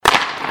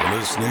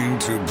listening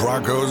to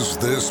Broncos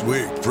This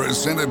Week,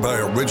 presented by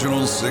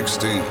Original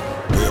 16,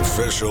 the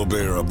official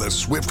beer of the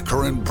Swift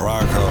Current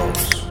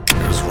Broncos.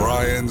 Here's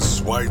Ryan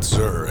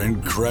Schweitzer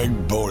and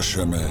Craig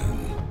Boschman.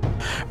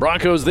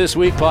 Broncos This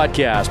Week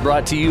podcast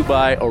brought to you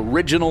by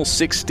Original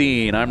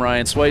 16. I'm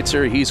Ryan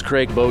Schweitzer. He's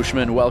Craig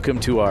Boschman. Welcome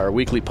to our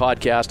weekly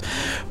podcast.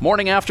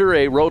 Morning after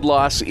a road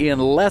loss in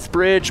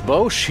Lethbridge.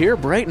 Bosch here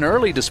bright and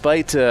early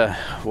despite,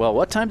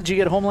 what time did you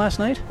get home last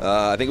night?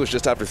 I think it was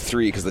just after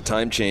 3 because the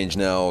time change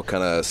now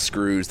kind of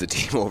screws the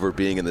team over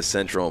being in the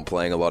Central and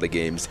playing a lot of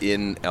games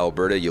in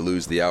Alberta. You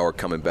lose the hour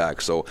coming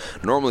back. So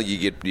normally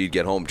you'd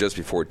get home just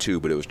before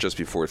 2, but it was just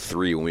before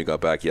 3 when we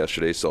got back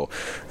yesterday. So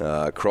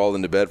crawled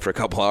into bed for a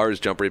couple hours,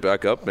 jumped right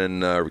back up,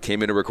 and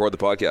came in to record the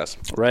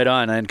podcast. Right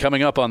on. And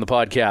coming up on the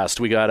podcast,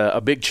 we got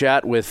a big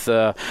chat with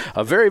a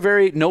very,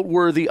 very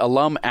noteworthy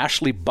alum.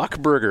 Ashley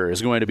Buchberger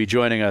is going to be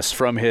joining us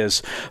from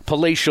his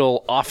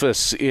palatial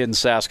office in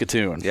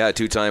Saskatoon. Yeah,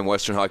 2-time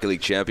Western Hockey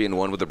League champion,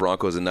 one with the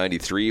Broncos in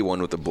 93,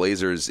 one with the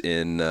Blazers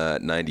in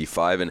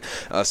 95. And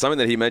something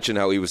that he mentioned,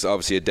 how he was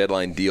obviously a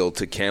deadline deal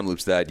to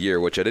Kamloops that year,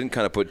 which I didn't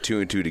kind of put 2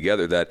 and 2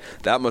 together,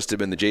 that must have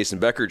been the Jason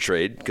Becker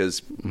trade,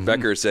 because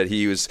Becker said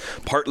he was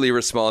partly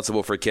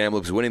responsible for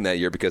Kamloops winning that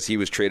year because he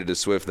was traded to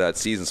Swift that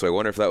season. So I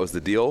wonder if that was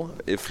the deal,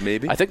 if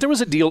maybe. I think there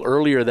was a deal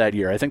earlier that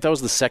year. I think that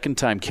was the second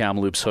time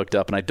Kamloops hooked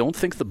up, and I don't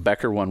think the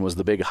Becker one was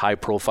the big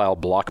high-profile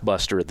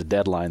blockbuster at the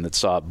deadline that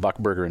saw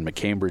Buchberger and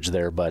McCambridge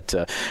there. But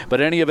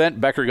in any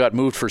event, Becker got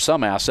moved for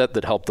some asset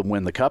that helped them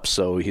win the Cup,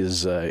 so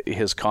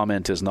his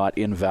comment is not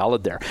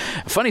invalid there.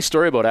 A funny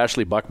story about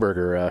Ashley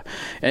Buchberger,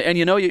 and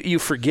you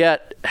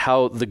forget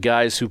how the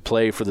guys who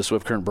play for the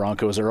Swift Current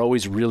Broncos are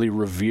always really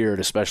revered,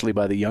 especially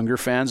by the younger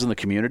fans in the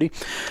community.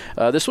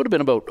 This would have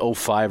been about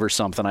 05 or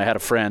something. I had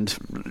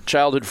a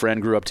childhood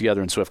friend, grew up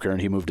together in Swift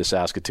Current. He moved to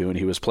Saskatoon.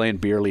 He was playing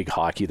beer league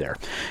hockey there.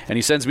 And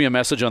he sends me a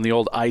message on the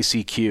old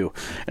ICQ.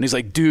 And he's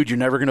like, dude, you're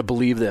never going to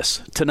believe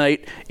this.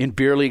 Tonight in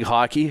beer league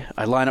hockey,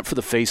 I line up for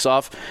the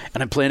face-off,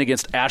 and I'm playing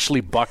against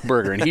Ashley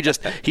Buchberger. And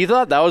he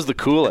thought that was the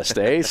coolest,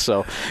 eh?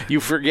 So you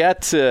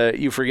forget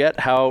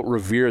how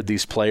revered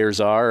these players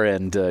are.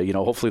 And,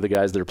 hopefully the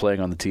guys that are playing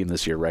on the team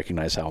this year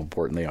recognize how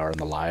important they are in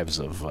the lives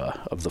of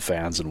the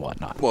fans and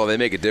whatnot. Well, they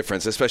make a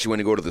difference, especially when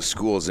you go to the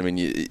schools. I mean,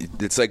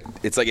 it's like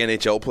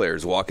NHL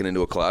players walking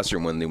into a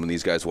classroom when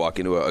these guys walk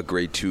into a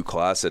grade 2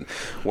 class at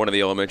one of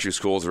the elementary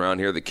schools around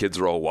here. The kids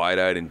are all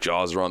wide-eyed and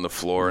jaws are on the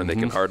floor, and they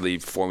can hardly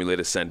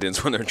formulate a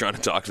sentence when they're trying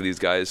to talk to these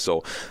guys.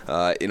 So,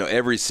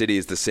 every city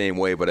is the same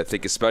way, but I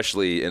think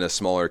especially in a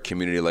smaller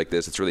community like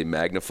this, it's really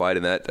magnified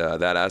in that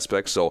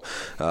aspect. So,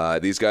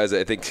 these guys,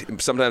 I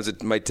think sometimes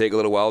it might take a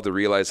little while to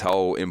realize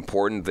how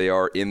important they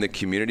are in the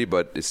community,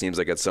 but it seems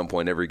like at some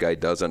point every guy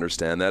does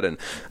understand that, and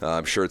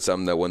I'm sure it's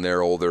something that when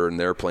they're older and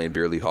they're playing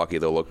beer league hockey,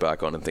 they'll look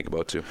back on and think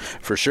about too.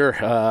 For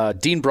sure.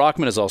 Dean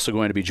Brockman is also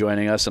going to be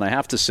joining us, and I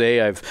have to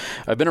say I've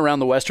been around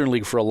the Western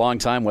League for a long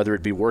time, whether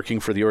it be working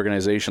for the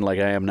organization like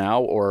I am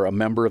now or a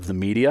member of the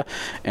media.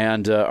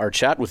 And our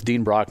chat with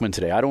Dean Brockman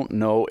today, I don't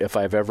know if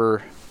I've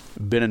ever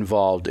been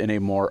involved in a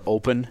more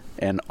open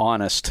and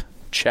honest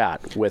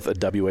chat with a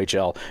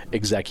WHL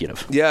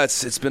executive. Yeah,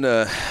 it's been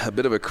a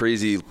bit of a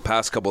crazy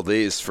past couple of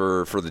days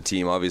for the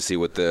team, obviously,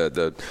 with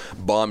the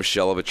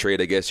bombshell of a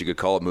trade, I guess you could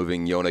call it,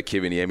 moving Joona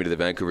Kiviniemi to the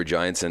Vancouver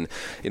Giants. And,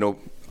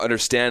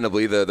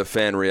 understandably, the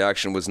fan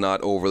reaction was not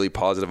overly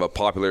positive. A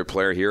popular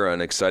player here, an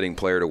exciting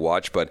player to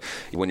watch, but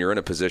when you're in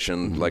a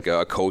position like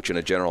a coach and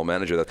a general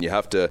manager, that you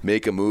have to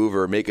make a move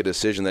or make a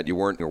decision that you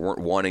weren't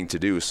wanting to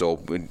do. So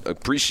we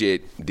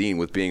appreciate Dean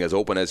with being as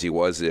open as he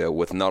was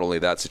with not only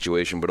that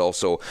situation, but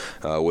also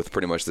with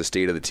pretty much the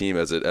state of the team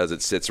as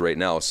it sits right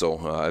now. So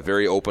a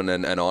very open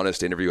and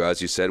honest interview,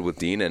 as you said, with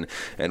Dean,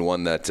 and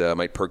one that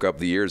might perk up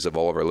the ears of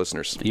all of our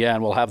listeners. Yeah,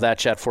 and we'll have that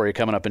chat for you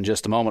coming up in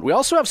just a moment. We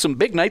also have some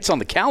big nights on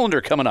the calendar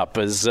coming up,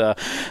 as the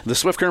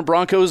Swift Current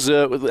Broncos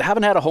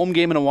haven't had a home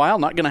game in a while,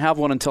 not going to have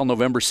one until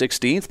November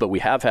 16th, but we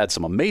have had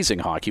some amazing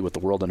hockey with the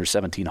World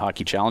Under-17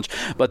 Hockey Challenge.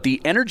 But the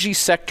Energy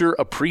Sector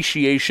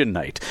Appreciation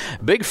Night,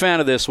 big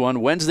fan of this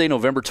one, Wednesday,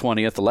 November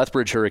 20th, the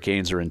Lethbridge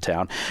Hurricanes are in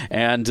town,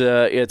 and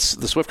it's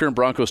the Swift Current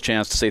Broncos'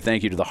 chance to say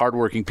thank you to the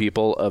hardworking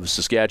people of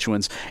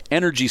Saskatchewan's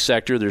energy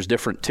sector. There's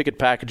different ticket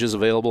packages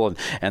available,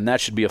 and that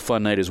should be a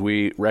fun night as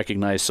we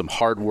recognize some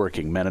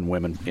hardworking men and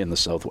women in the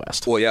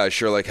Southwest. Well, yeah, I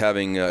sure like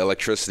having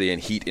electricity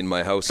and heat in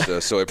my house,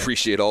 so I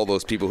appreciate all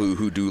those people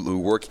who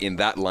work in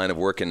that line of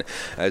work. And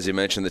as you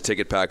mentioned, the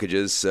ticket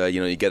packages,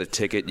 you get a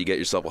ticket, you get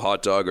yourself a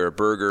hot dog or a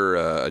burger,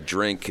 a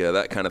drink,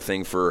 that kind of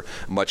thing for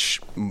much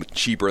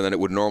cheaper than it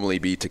would normally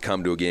be to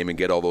come to a game and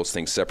get all those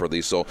things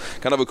separately. So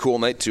kind of a cool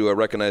night to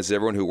recognize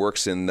everyone who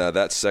works in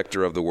that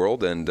sector of the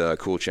world, and a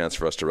cool chance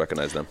for us to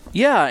recognize them.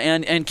 Yeah,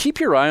 and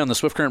keep your eye on the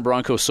Swift Current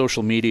Broncos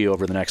social media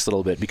over the next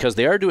little bit, because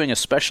they are doing a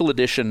special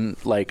edition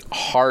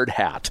hard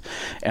hat,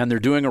 and they're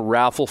doing a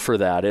raffle for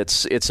that. It's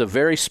It's a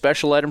very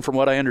special item from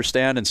what I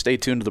understand, and stay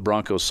tuned to the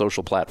Broncos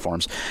social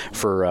platforms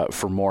for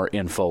more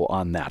info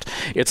on that.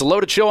 It's a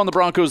loaded show on the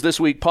Broncos This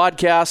Week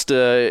podcast.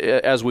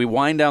 As we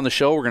wind down the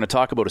show, we're going to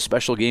talk about a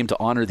special game to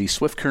honor the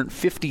Swift Current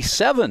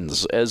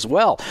 57s as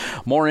well.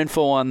 More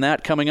info on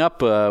that coming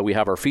up. We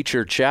have our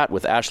featured chat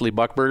with Ashley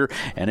Buchberger,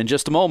 and in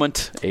just a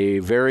moment, a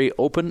very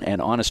open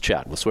and honest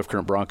chat with Swift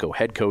Current Bronco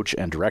head coach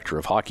and director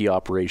of hockey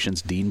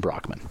operations, Dean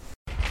Brockman.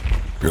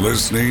 You're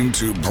listening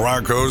to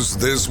Broncos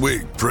This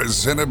Week,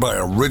 presented by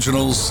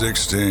Original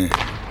 16,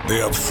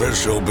 the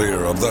official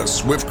beer of the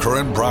Swift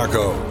Current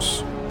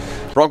Broncos.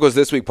 Broncos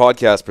This Week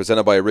podcast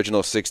presented by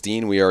Original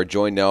 16. We are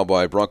joined now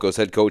by Broncos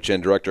head coach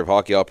and director of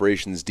hockey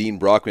operations, Dean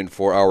Brockman,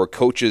 for our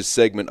coaches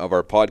segment of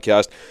our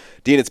podcast.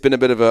 Dean, it's been a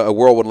bit of a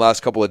whirlwind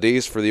last couple of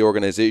days for the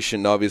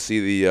organization.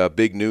 Obviously, the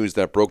big news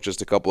that broke just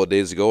a couple of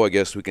days ago, I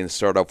guess we can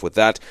start off with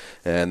that.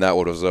 And that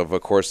was, of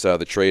course,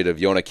 the trade of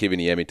Joona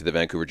Kiviniemi to the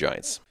Vancouver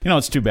Giants.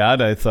 It's too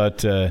bad. I thought,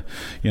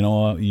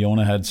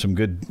 Joona had some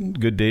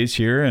good days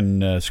here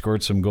and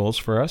scored some goals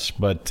for us.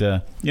 But,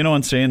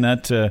 in saying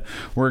that,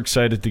 we're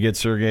excited to get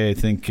Sergei. I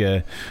think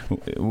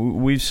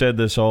we've said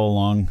this all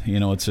along.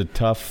 It's a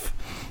tough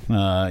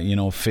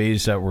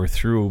phase that we're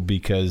through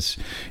because,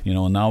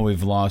 now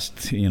we've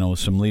lost,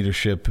 some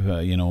leadership,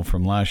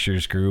 from last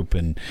year's group.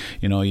 And,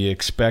 you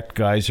expect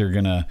guys are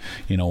going to,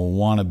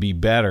 want to be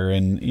better.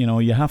 And,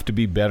 you have to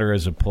be better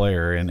as a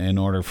player in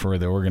order for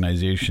the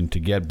organization to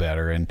get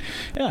better. And,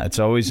 yeah, it's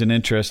always an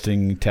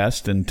interesting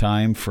test and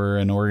time for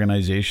an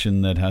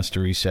organization that has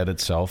to reset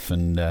itself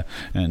and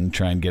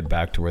try and get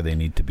back to where they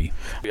need to be.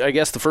 I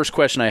guess the first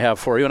question I have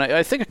for you, and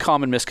I think a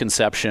common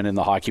misconception in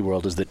the hockey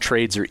world is that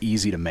trades are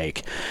easy to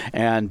make.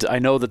 And I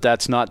know that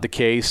that's not the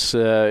case.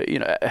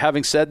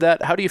 Having said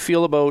that, how do you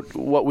feel about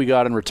what we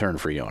got in return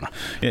for Joona?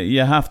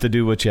 You have to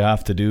do what you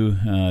have to do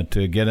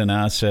to get an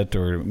asset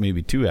or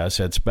maybe two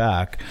assets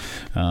back.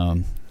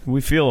 We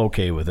feel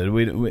okay with it.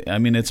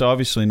 It's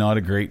obviously not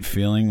a great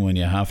feeling when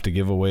you have to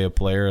give away a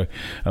player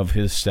of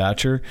his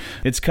stature.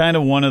 It's kind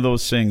of one of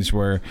those things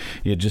where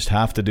you just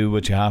have to do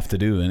what you have to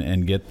do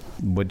and get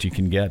what you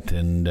can get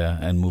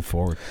and move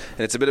forward.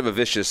 And it's a bit of a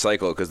vicious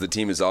cycle because the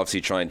team is obviously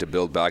trying to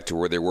build back to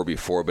where they were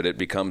before, but it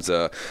becomes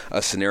a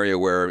scenario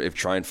where if you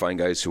try and find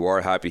guys who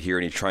are happy here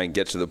and you try and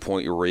get to the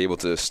point where we're able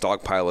to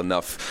stockpile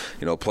enough,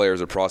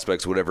 players or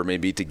prospects, whatever it may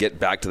be, to get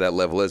back to that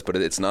level but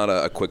it's not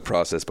a quick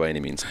process by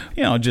any means.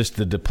 Just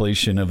the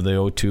depletion of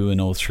the 02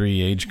 and 03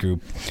 age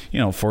group,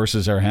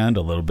 forces our hand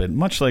a little bit,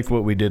 much like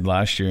what we did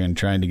last year in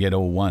trying to get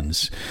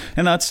 01s.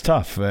 And that's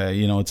tough.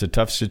 It's a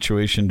tough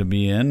situation to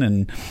be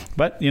in,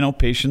 but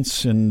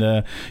patience and,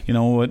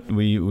 what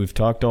we've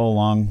talked all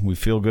along. We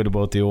feel good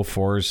about the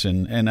 04s,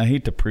 and I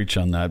hate to preach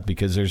on that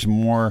because there's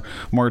more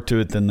to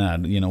it than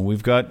that.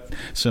 We've got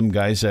some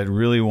guys that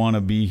really want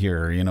to be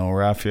here.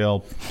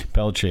 Rafael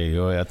Pelche,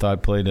 who I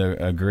thought played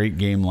a great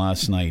game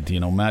last night.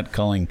 Matt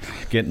Culling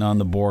getting on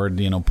the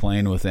board,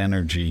 playing with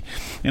energy.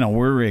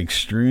 We're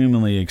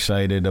extremely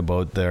excited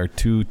about our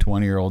two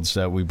 20-year-olds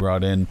that we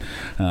brought in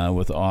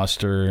with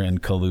Oster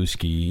and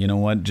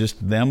Kaluski.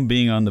 Just them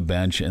being on the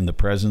bench and the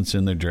presence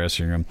in the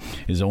dressing room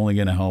is only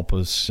going to help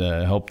us,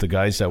 help the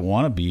guys that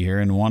want to be here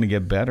and want to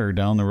get better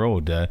down the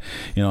road.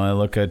 I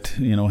look at,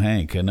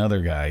 Hank,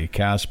 another guy,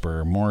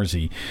 Casper,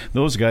 Morsey,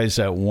 those guys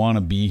that want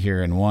to be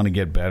here and want to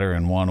get better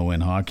and want to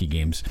win hockey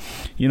games.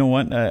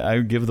 I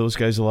give those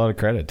guys a lot of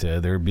credit.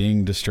 They're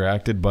being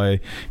distracted by,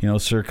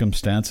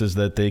 circumstances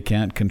that they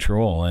can't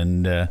control.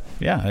 And,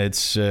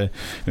 it's,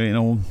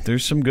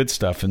 there's some good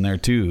stuff in there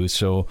too.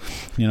 So,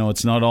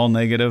 it's not all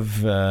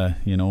negative.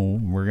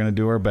 We're going to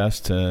do our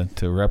best to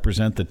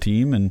represent the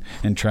team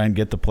and try and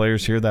get the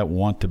players here that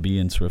want to be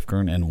in Swift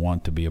Current and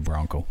want to be a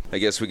Bronco. I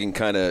guess we can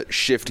kind of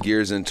shift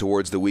gears in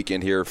towards the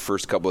weekend here.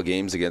 First couple of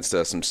games against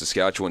some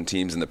Saskatchewan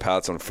teams in the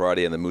Pats on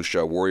Friday and the Moose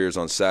Jaw Warriors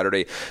on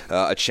Saturday.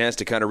 A chance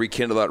to kind of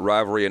rekindle that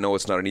rivalry. I know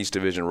it's not an East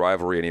Division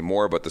rivalry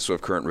anymore, but the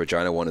Swift Current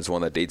Regina one is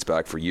one that dates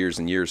back for years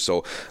and years.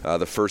 So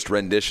the first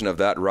rendition of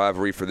that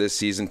rivalry for this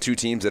season. Two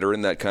teams that are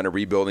in that kind of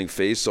rebuilding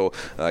phase, so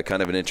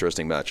kind of an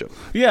interesting matchup.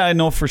 Yeah, I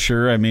know for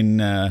sure.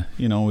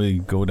 We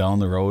go down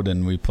the road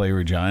and we play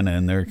Regina,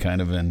 and they're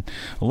kind of in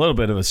a little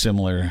bit of a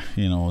similar,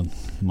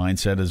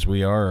 mindset as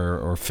we are,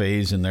 or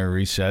phase in their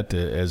reset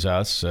as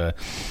us.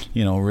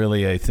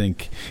 Really, I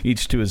think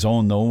each to his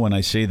own, though, when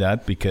I say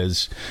that,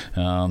 because,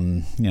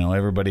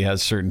 everybody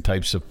has certain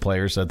types of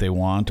players that they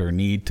want or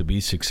need to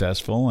be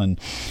successful. And,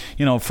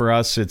 for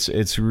us,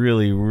 it's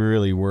really,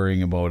 really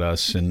worrying about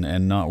us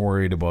and not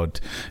worried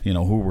about,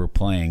 who we're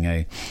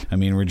playing.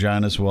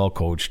 Regina's well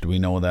coached. We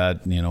know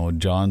that.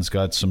 John's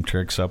got some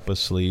tricks up his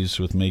sleeves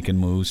with making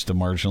moves to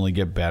marginally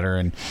get better.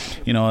 And,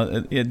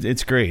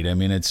 it's great.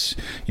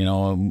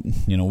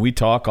 We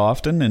talk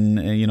often, and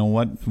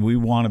we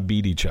want to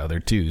beat each other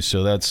too.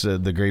 So that's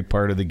the great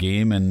part of the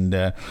game. And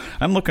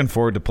I'm looking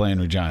forward to playing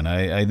Regina.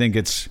 I think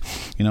it's,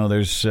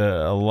 there's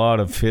a lot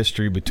of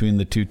history between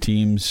the two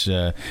teams.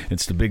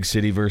 It's the big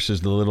city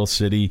versus the little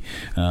city.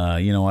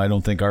 reality. I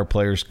don't think our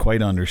players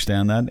quite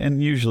understand that,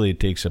 and usually it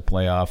takes a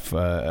playoff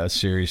a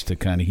series to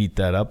kind of heat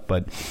that up.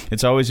 But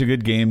it's always a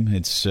good game.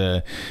 It's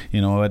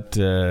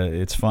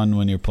it's fun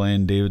when you're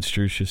playing David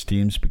Struch's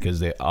teams because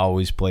they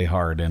always play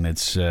hard, and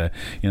it's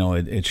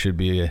it should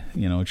be a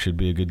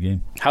good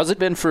game. How's it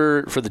been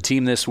for the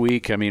team this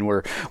week? I mean,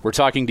 we're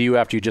talking to you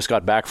after you just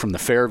got back from the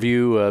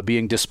Fairview,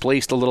 being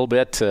displaced a little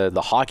bit.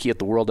 The hockey at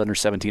the World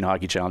Under-17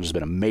 Hockey Challenge has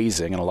been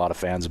amazing, and a lot of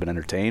fans have been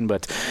entertained.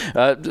 But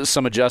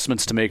some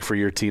adjustments to make for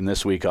your team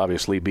this week,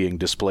 obviously being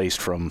displaced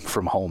from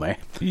home, eh?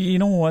 You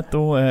know what,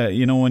 though?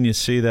 When you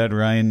say that,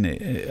 Ryan,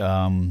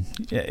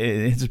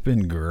 it's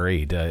been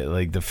great.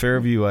 Like the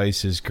Fairview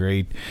ice is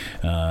great.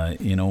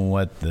 You know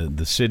what?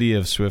 The city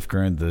of Swift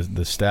Current,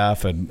 the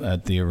staff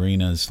at the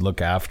arenas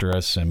look after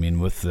us. I mean,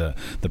 with the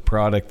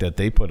product that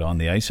they put on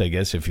the ice, I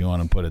guess, if you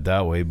want to put it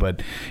that way.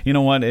 But you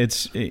know what?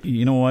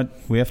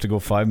 We have to go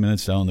 5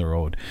 minutes down the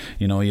road.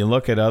 You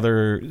look at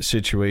other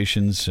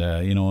situations.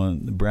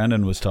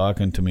 Brandon was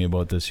talking to me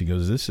about this. He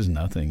goes, "This is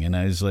nothing," and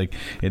I was like,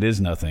 "It is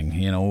nothing."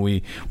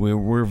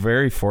 We're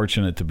very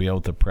fortunate to be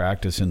able to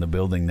practice in the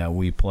building that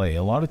we play.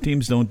 A lot of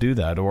teams don't do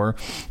that, or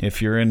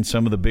if you're in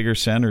some of the bigger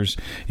centers,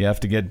 you have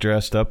to get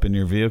dressed up in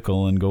your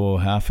vehicle and go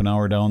half an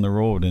hour down the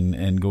road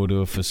and go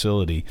to a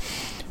facility.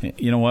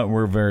 You know what?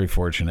 We're very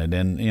fortunate,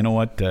 and you know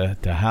what?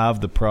 To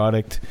have the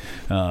product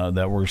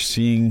that we're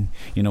seeing,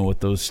 with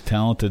those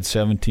talented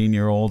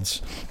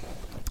 17-year-olds,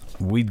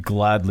 we'd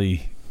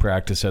gladly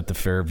practice at the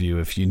Fairview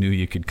if you knew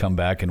you could come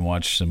back and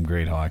watch some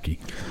great hockey.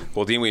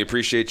 Well, Dean, we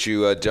appreciate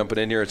you jumping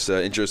in here. It's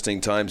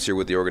interesting times here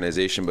with the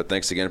organization, but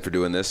thanks again for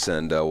doing this,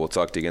 and we'll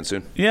talk to you again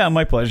soon. Yeah,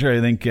 my pleasure.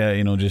 I think,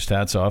 just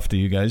hats off to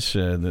you guys.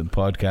 The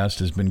podcast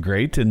has been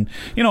great, and,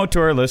 to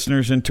our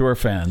listeners and to our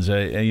fans.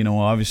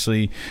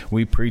 Obviously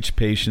we preach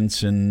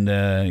patience, and,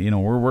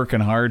 we're working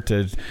hard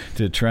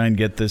to try and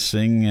get this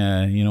thing,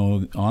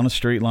 on a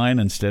straight line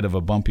instead of a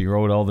bumpy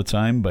road all the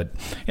time. But,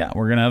 yeah,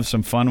 we're going to have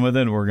some fun with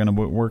it. We're going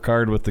to work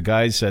hard with the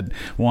guys that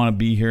want to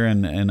be here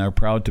and are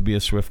proud to be a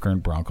Swift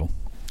Current Bronco.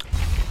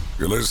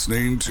 You're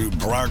listening to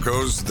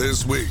Broncos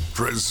This Week,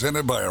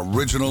 presented by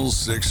Original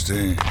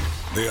 16,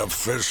 the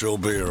official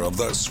beer of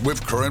the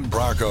Swift Current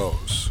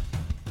Broncos.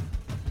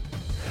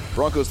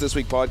 Broncos This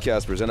Week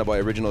podcast presented by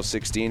Original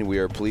 16. We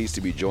are pleased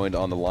to be joined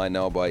on the line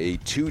now by a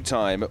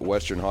two-time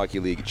Western Hockey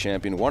League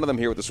champion. One of them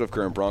here with the Swift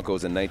Current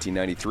Broncos in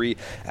 1993.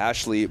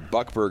 Ashley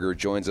Buchberger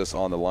joins us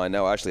on the line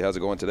now. Ashley, how's it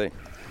going today?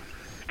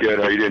 Good.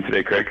 How are you doing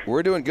today, Craig?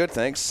 We're doing good,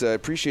 thanks. I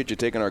appreciate you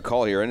taking our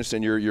call here. I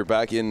understand you're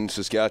back in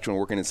Saskatchewan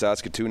working in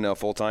Saskatoon now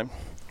full-time?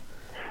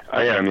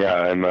 I am, yeah.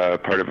 I'm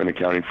part of an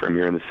accounting firm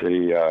here in the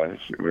city.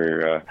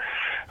 We're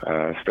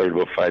started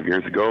about 5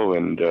 years ago,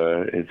 and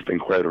it's been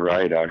quite a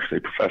ride, actually,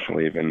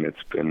 professionally even.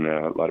 It's been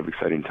a lot of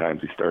exciting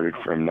times. We started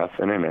from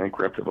nothing, and I think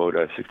we're up to about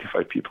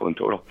 65 people in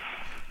total.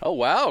 Oh,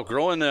 wow.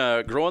 Growing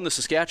the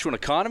Saskatchewan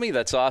economy.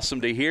 That's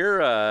awesome to hear.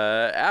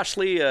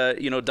 Ashley,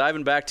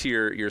 diving back to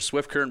your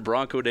Swift Current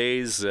Bronco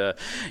days,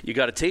 you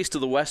got a taste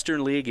of the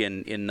Western League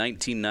in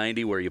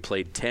 1990 where you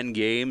played 10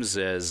 games,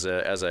 as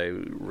I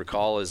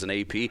recall, as an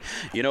AP.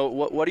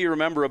 What do you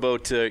remember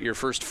about your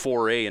first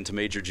foray into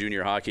major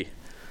junior hockey?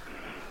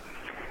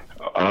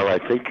 I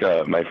think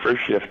my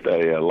first shift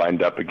I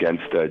lined up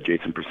against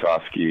Jason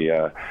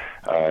Prasovsky.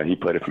 He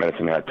played with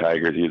Medicine Hat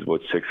Tigers. He was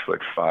about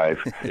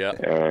 6'5", yeah,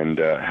 and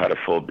had a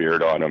full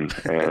beard on him,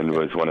 and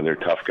was one of their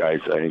tough guys.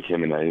 I think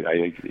him and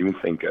I even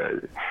think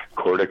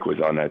Kordic was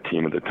on that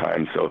team at the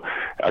time. So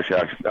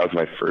actually, that was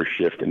my first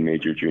shift in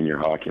major junior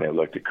hockey. And I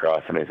looked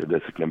across and I said,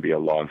 "This is going to be a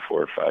long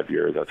 4 or 5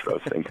 years." That's what I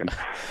was thinking.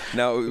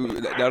 Now,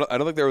 I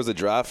don't think there was a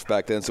draft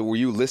back then. So were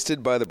you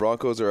listed by the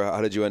Broncos, or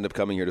how did you end up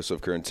coming here to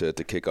Swift Current to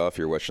kick off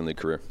your Western League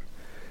career?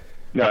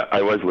 No,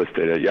 I was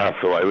listed. Yeah,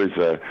 so I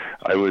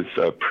was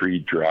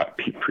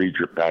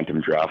pre-bantam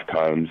draft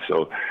time.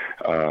 So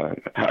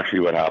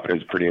actually, what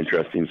happened is a pretty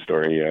interesting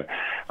story.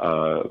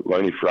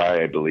 Lonnie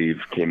Fry, I believe,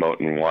 came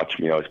out and watched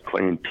me. I was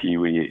playing Pee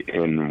Wee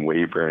in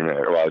Weyburn,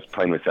 or I was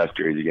playing with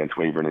Estuaries against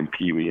Weyburn and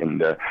Pee Wee,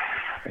 and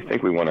I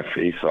think we won a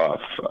face-off,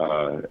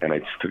 and I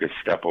just took a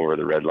step over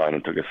the red line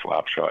and took a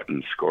slap shot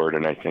and scored.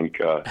 And I think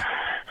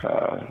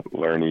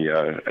Lerny,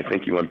 I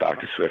think he went back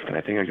to Swift, and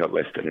I think I got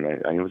listed,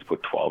 and I was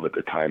about 12 at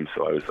the time,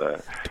 so I was,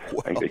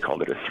 I think they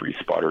called it a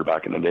 3-spotter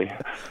back in the day.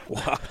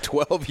 Wow,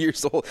 12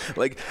 years old.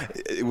 Like,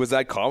 was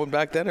that common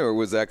back then, or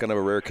was that kind of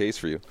a rare case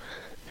for you?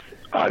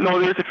 No,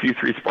 there's a few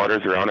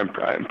 3-spotters around.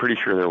 I'm pretty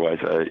sure there was.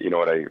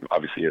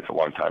 Obviously it's a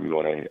long time ago,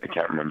 and I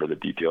can't remember the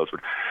details, but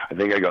I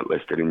think I got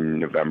listed in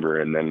November,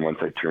 and then once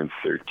I turned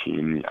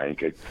 13, I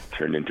think I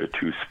turned into a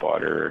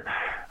 2-spotter.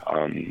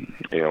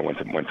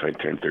 Once I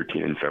turned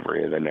 13 in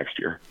February of the next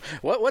year.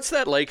 What's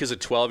that like as a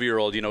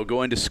 12-year-old,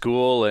 going to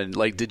school, and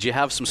did you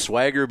have some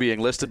swagger being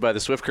listed by the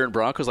Swift Current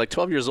Broncos?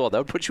 12 years old, that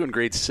would put you in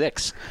grade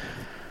 6.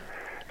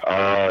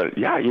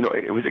 Yeah,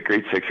 it was a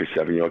grade 6 or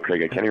 7,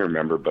 Craig, I can't even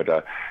remember, but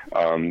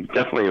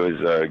definitely it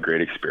was a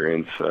great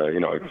experience.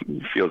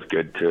 It feels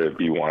good to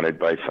be wanted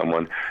by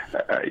someone.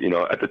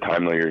 At the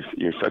time, though,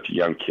 you're such a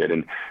young kid,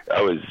 and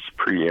that was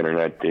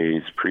pre-internet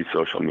days,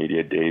 pre-social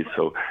media days,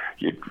 so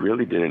you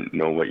really didn't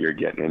know what you're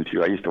getting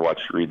into. I used to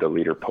read the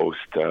Leader Post,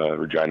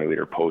 Regina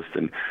Leader Post,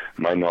 and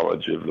my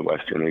knowledge of the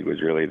Western League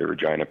was really the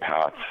Regina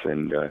Pats,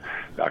 and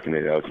back in the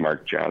day, that was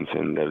Mark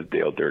Jansen, that was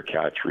Dale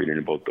Durkach, reading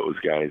about those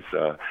guys.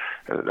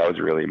 That was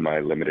really my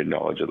limited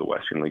knowledge of the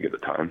Western League at the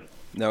time.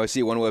 Now, I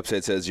see one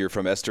website says you're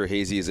from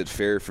Esterhazy. Is it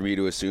fair for me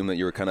to assume that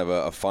you were kind of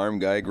a farm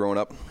guy growing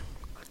up?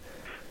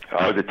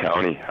 I was a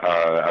townie.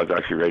 I was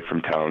actually right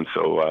from town.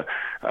 So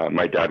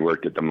my dad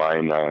worked at the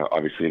mine.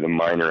 Obviously, the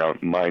mines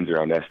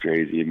around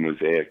Esterhazy,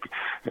 Mosaic,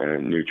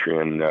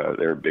 Nutrien,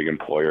 they're big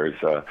employers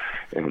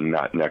in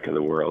that neck of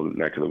the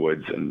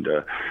woods. And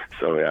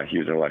so, yeah, he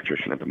was an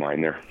electrician at the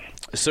mine there.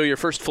 So your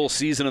first full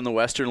season in the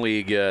Western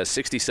League,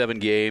 67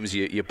 games,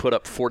 you put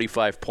up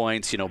 45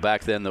 points.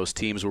 Back then those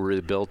teams were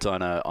really built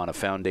on a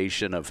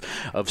foundation of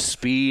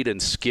speed and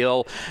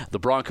skill. The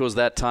Broncos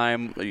that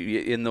time,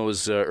 in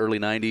those early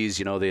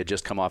 90s, they had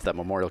just come off that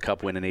Memorial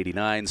Cup win in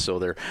 '89, so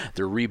they're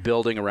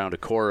rebuilding around a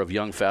core of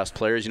young, fast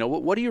players.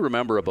 What do you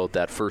remember about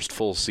that first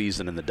full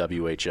season in the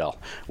WHL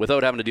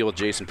without having to deal with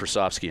Jason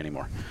Prosofsky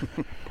anymore?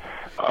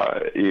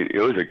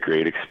 It was a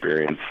great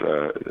experience.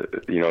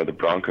 The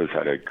Broncos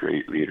had a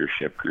great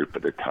leadership group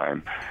at the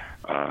time.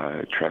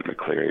 Trent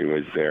McCleary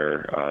was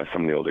there.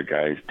 Some of the older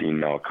guys, Dean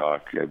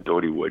Malcock,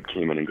 Dodie Wood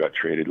came in and got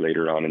traded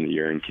later on in the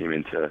year and came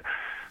in to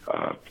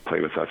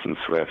play with us in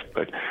Swift.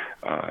 But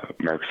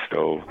Mark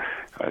Stowe,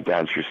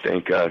 Dan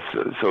Shustenka.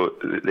 So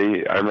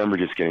I remember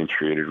just getting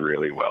treated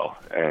really well.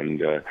 And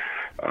the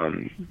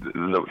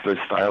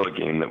style of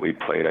game that we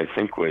played, I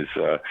think, was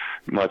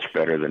much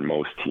better than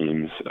most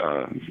teams.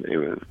 It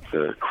was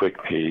the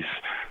quick pace,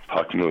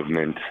 puck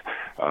movement.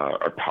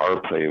 Our power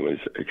play was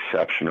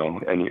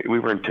exceptional, and we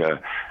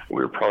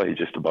were probably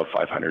just above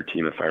 500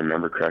 team, if I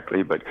remember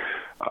correctly. But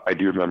I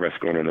do remember us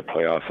going in the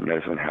playoffs, and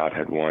Medicine Hat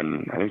had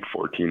won, I think,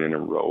 14 in a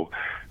row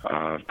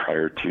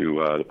prior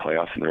to the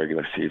playoffs in the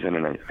regular season,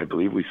 and I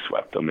believe we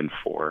swept them in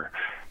 4.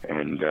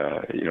 And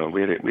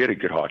we had a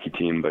good hockey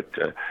team, but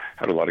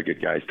had a lot of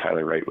good guys.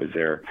 Tyler Wright was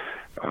there,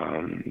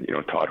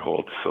 Todd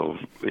Holtz. So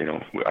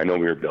I know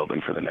we were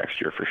building for the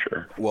next year for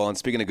sure. Well, and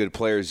speaking of good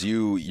players,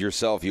 you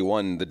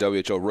won the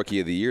WHL Rookie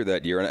of the Year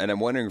that year, and I'm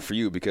wondering for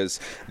you, because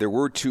there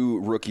were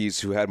 2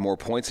 rookies who had more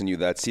points than you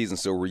that season.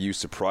 So were you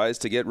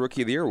surprised to get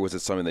Rookie of the Year, or was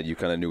it something that you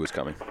kind of knew was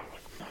coming?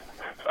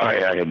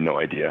 I had no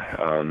idea.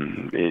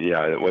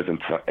 It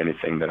wasn't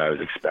anything that I was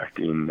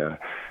expecting.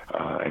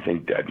 I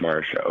think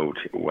Deadmarsh out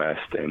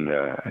west, and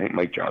I think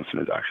Mike Johnson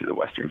is actually the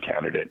Western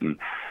candidate. And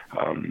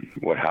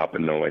what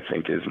happened, though, I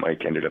think, is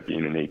Mike ended up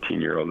being an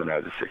 18-year-old, and I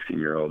was a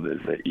 16-year-old as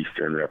the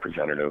Eastern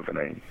representative, and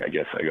I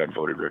guess I got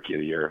voted Rookie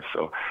of the Year.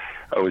 So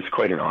it was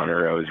quite an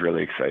honor. I was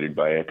really excited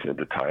by it at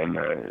the time.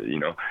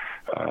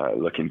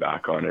 Looking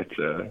back on it,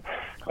 it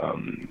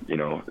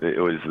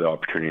was the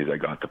opportunities I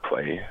got to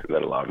play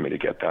that allowed me to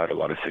get that. A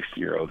lot of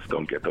 60-year-olds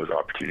don't get those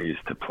opportunities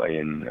to play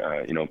in,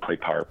 play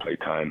power play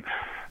time.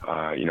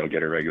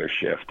 Get a regular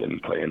shift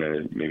and play in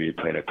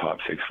a top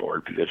 6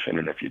 forward position.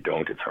 And if you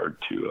don't, it's hard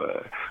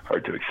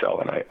to excel.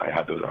 And I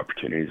had those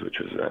opportunities, which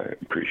was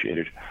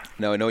appreciated.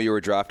 Now, I know you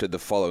were drafted the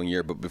following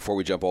year, but before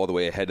we jump all the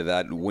way ahead of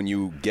that, when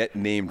you get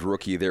named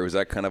rookie, there was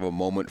that kind of a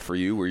moment for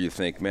you where you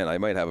think, man, I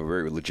might have a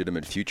very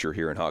legitimate future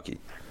here in hockey.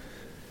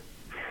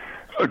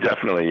 Oh,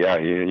 definitely, yeah.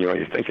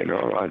 You're thinking,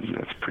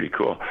 that's pretty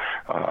cool.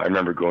 I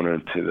remember going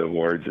into the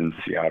awards in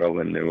Seattle,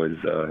 and it was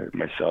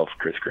myself,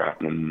 Chris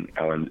Gratton,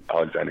 and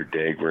Alexander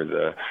Daig were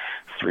the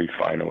 3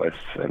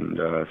 finalists, and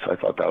so I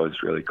thought that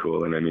was really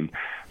cool. And I mean,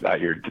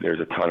 that year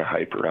there's a ton of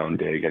hype around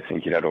Daig. I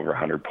think he had over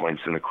 100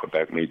 points in the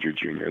Quebec Major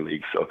Junior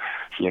League, so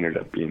he ended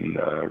up being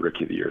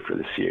Rookie of the Year for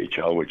the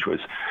CHL, which was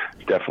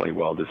definitely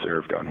well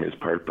deserved on his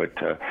part. But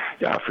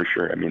yeah, for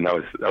sure. I mean,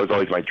 that was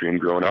always my dream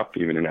growing up.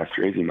 Even in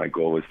Esterhazy, my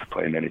goal was to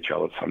play in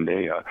NHL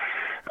someday. At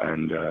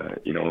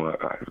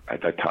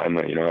that time,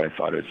 I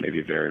thought it was maybe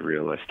a very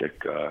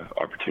realistic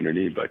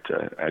opportunity, but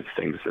as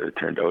things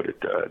turned out, it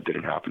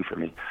didn't happen for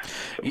me.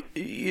 So.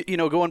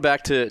 Going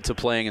back to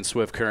playing in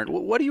Swift Current,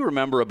 what do you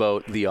remember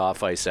about the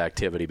off-ice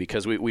activity?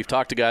 Because we've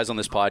talked to guys on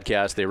this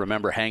podcast, they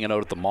remember hanging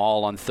out at the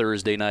mall on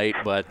Thursday night,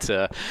 but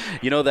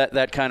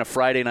that kind of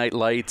Friday night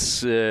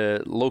lights,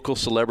 local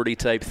celebrity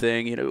type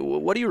thing.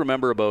 What do you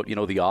remember about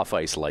the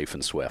off-ice life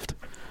in Swift?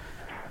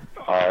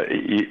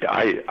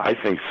 I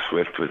think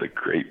Swift was a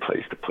great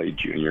place to play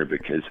junior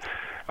because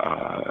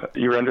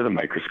you're under the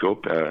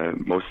microscope.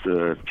 Most of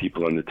the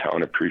people in the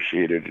town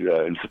appreciated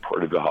and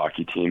supported the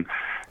hockey team,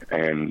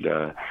 and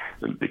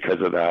because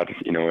of that,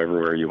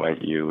 everywhere you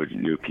went, you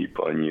knew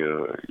people, and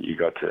you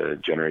got to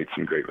generate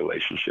some great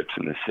relationships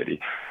in the city.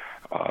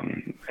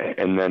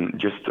 And then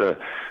just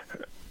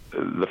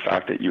the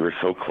fact that you were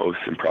so close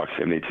in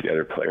proximity to the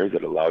other players,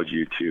 it allowed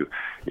you to,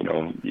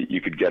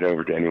 you could get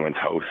over to anyone's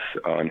house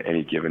on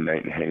any given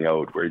night and hang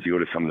out. Whereas you go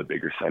to some of the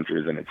bigger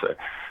centers and it's a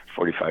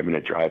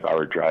 45-minute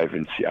hour drive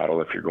in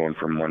Seattle if you're going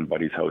from one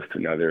buddy's house to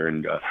another.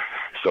 And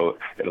so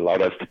it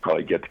allowed us to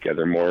probably get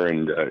together more.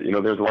 And,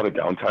 there's a lot of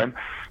downtime,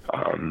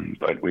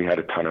 but we had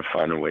a ton of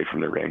fun away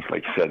from the rink.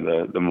 Like I said,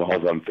 the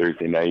malls on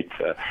Thursday night,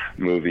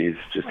 movies,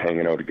 just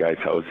hanging out at guys'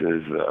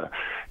 houses,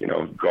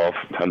 golf,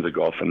 tons of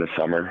golf in the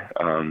summer.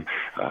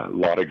 A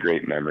lot of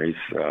great memories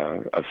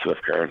of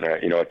Swift Current.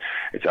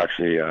 It's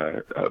actually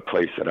a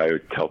place that I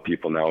would tell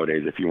people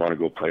nowadays, if you want to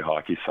go play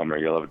hockey somewhere,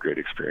 you'll have a great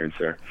experience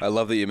there. I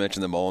love that you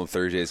mentioned the mall on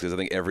Thursdays, because I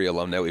think every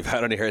alum that we've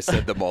had on here has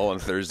said the mall on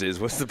Thursdays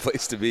was the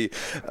place to be.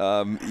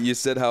 You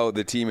said how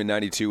the team in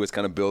 92 was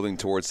kind of building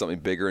towards something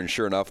bigger, and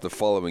sure enough, the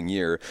following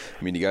year,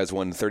 you guys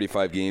won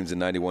 35 games in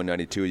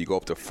 91-92. You go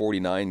up to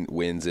 49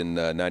 wins in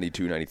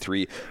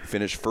 92-93,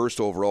 finished first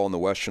overall in the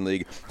Western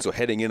League. So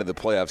heading into the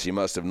playoffs, you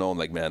must have known,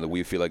 man, that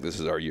we feel like this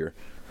is our year.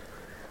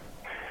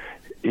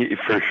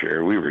 For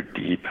sure, we were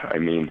deep.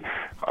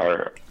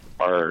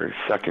 Our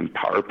second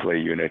power play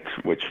unit,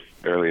 which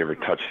barely ever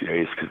touched the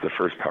ice because the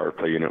first power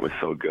play unit was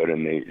so good,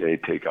 and they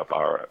take up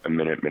a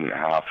minute and a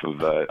half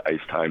of ice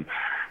time.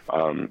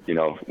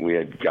 We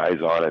had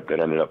guys on it that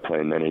ended up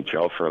playing the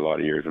NHL for a lot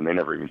of years, and they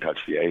never even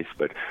touched the ice.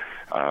 But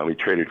we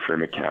traded for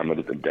McCammon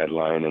at the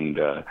deadline, and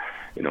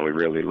we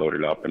really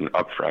loaded up. And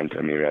up front,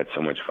 we had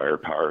so much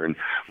firepower. And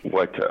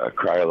what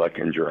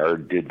Kryalek and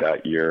Gerard did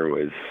that year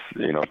was,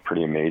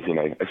 pretty amazing.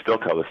 I still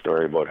tell the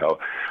story about how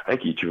I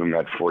think each of them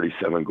had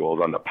 47 goals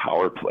on the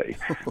power play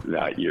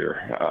that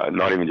year.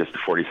 Not even just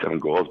 47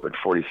 goals, but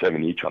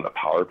 47 each on the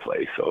power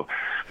play. So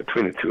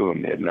between the two of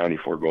them, they had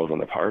 94 goals on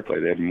the power play.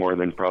 They had more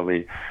than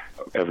probably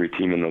every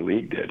team in the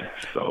league did.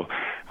 So,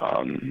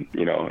 and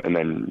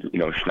then,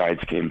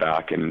 Schneid's came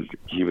back, and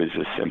he was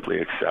just simply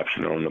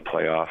exceptional in the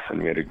playoffs,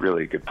 and we had a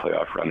really good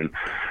playoff run. And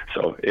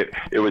so it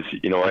was,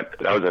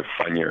 that was a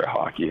fun year of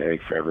hockey, I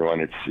think, for everyone.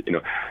 It's,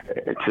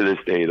 to this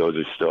day, those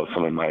are still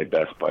some of my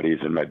best buddies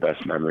and my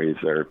best memories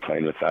are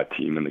playing with that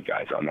team and the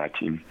guys on that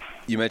team.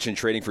 You mentioned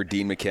trading for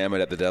Dean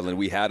McCammon at the deadline.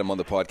 We had him on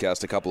the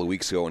podcast a couple of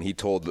weeks ago, and he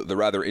told the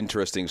rather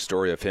interesting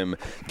story of him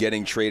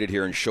getting traded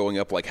here and showing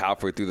up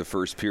halfway through the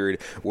first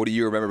period. What do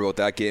you remember about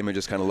that game and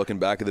just kind of looking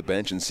back at the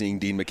bench and seeing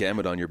Dean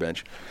McCammon on your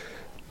bench?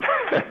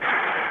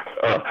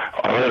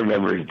 All I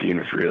remember is Dean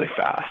was really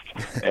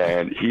fast,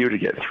 and he would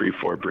get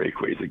 3-4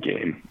 breakaways a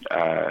game.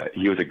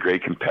 He was a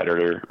great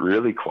competitor,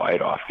 really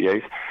quiet off the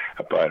ice,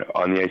 but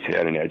on the ice he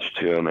had an edge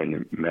to him,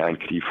 and man,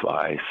 could he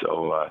fly.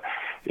 So,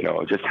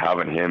 just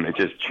having him, it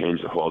just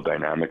changed the whole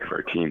dynamic of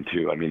our team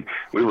too.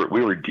 We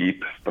were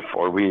deep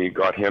before we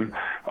got him,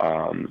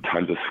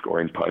 tons of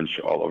scoring punch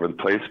all over the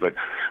place. But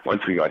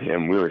once we got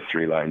him, we were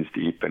 3 lines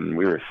deep, and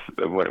we were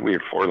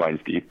 4 lines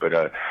deep.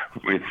 But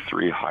we had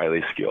 3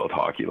 highly skilled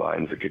hockey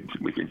lines that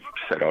we could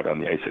set out on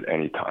the ice at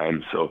any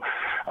time. So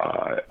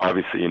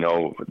obviously,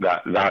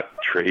 that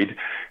trade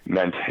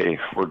meant, hey,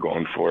 we're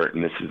going for it,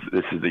 and this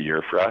is the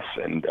year for us.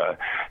 And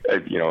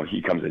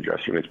he comes in the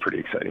dressing room. It's pretty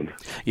exciting.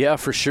 Yeah,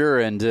 for sure.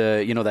 And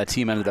that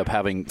team ended up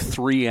having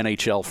 3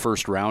 NHL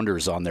first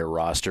rounders on their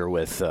roster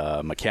with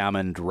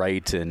McCammon,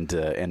 Wright, and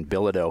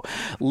Bilodeau.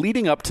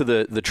 Leading up to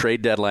the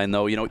trade deadline,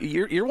 though,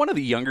 you're one of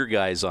the younger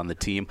guys on the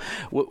team.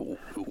 What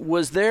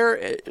was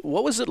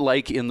it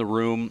like in the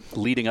room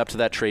leading up to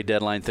that trade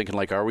deadline, thinking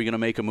are we going to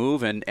make a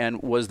move?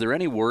 And was there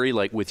any worry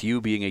with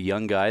you being a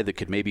young guy that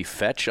could maybe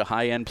fetch a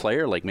high end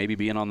player, maybe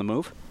being on the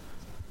move?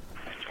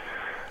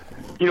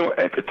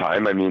 At the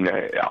time,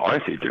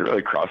 honestly, it didn't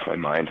really cross my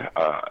mind.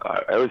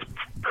 I was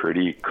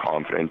pretty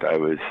confident I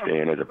was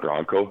staying as a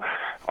Bronco.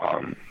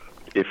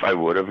 If I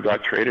would have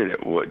got traded,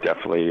 it would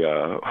definitely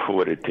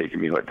would have taken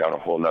me down a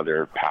whole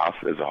nother path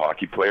as a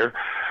hockey player.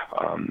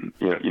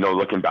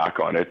 Looking back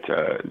on it,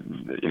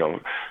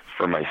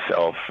 for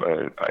myself,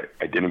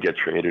 I didn't get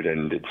traded,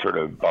 and it sort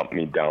of bumped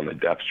me down the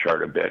depth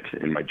chart a bit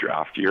in my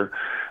draft year,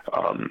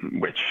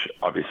 which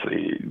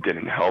obviously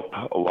didn't help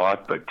a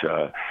lot. But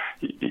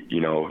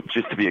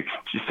just to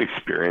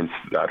experience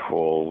that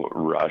whole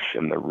rush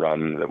and the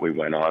run that we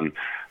went on,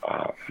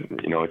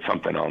 it's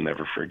something I'll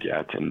never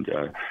forget. And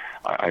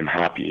I'm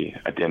happy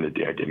at the end of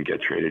the day I didn't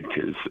get traded,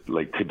 because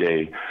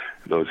today,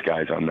 those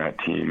guys on that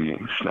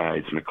team,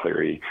 Schneid,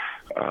 McCleary,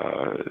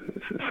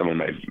 some of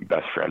my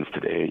best friends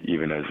today,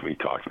 even as we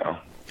talk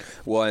now.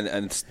 Well,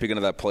 and speaking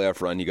of that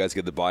playoff run, you guys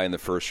get the bye in the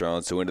first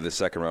round, so into the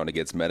second round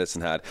against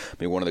Medicine Hat.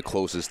 One of the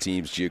closest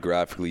teams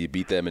geographically. You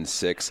beat them in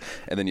 6,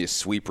 and then you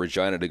sweep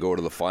Regina to go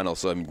to the final.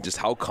 So, just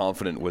how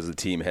confident was the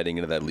team heading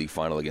into that league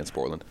final against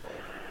Portland?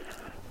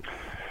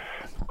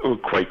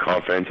 Quite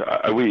confident.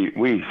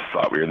 We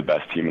thought we were the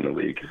best team in the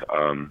league.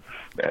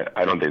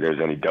 I don't think there's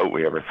any doubt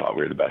we ever thought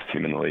we were the best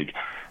team in the league.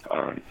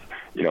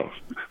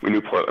 We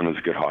knew Portland was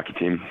a good hockey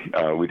team.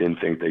 We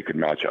didn't think they could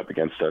match up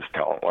against us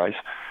talent-wise.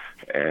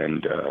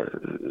 And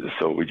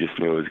so we just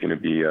knew it was going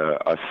to be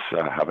us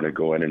having to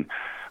go in.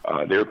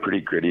 And they were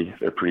pretty gritty.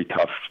 They're pretty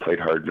tough, played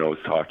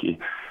hard-nosed hockey.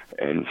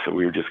 And so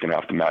we were just going to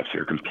have to match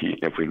their compete.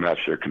 And if we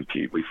matched their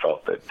compete, we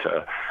felt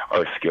that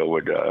our skill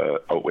would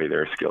outweigh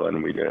their skill,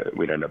 and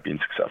we'd end up being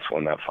successful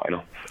in that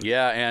final.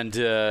 Yeah, and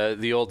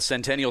the old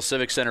Centennial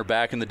Civic Center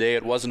back in the day,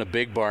 it wasn't a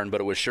big barn,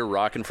 but it was sure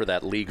rocking for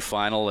that league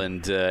final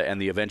and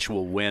the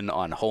eventual win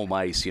on home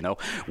ice.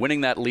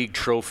 Winning that league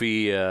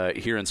trophy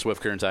here in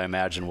Swift Current, I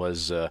imagine,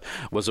 was a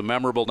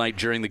memorable night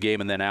during the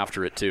game and then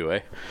after it too, eh?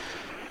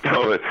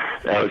 Oh,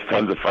 that was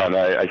tons of fun.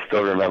 I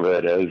still remember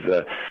it as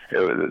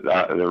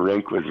the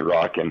rink was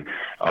rocking.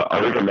 I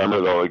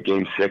remember though,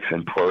 Game 6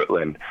 in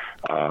Portland.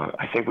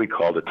 I think we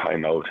called a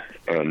timeout,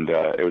 and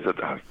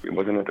it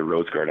wasn't at the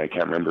Rose Garden. I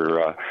can't remember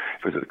if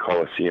it was at the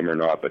Coliseum or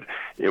not, but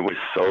it was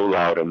so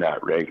loud in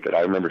that rink that I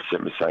remember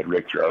sitting beside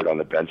Rick Gerard on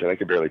the bench, and I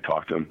could barely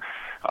talk to him.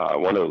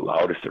 One of the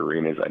loudest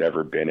arenas I'd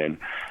ever been in.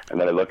 And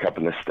then I look up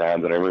in the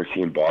stands, and I remember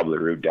seeing Bob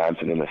LaRue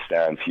dancing in the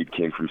stands. He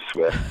came from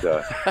Swift.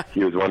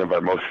 He was one of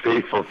our most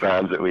faithful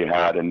fans that we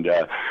had, and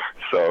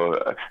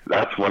so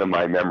that's one of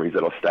my memories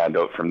that'll stand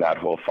out from that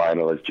whole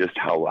final, is just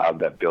how loud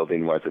that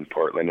building was in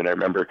Portland. And I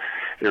remember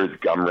there was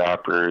gum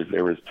wrappers,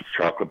 there was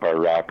chocolate bar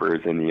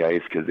wrappers in the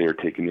ice because they were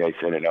taking the ice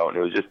in and out, and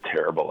it was just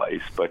terrible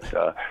ice. But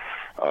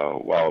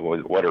wow,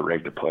 what a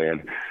rink to play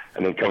in.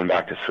 And then coming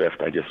back to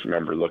Swift, I just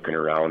remember looking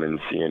around and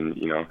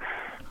seeing,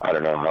 I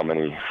don't know how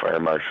many fire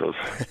marshals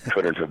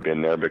couldn't have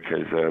been there,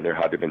 because there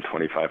had to have been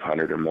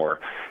 2,500 or more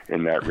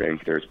in that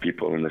rink. There's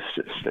people in the,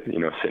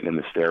 sitting in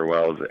the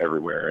stairwells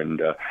everywhere,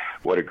 and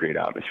what a great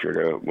atmosphere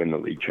to win the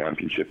league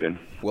championship in.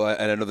 Well,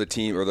 and I know the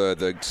team, or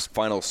the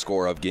final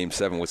score of Game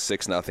 7 was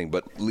 6-0,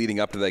 but leading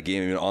up to that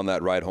game, on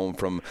that ride home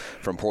from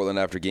Portland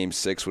after Game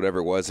 6, whatever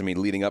it was,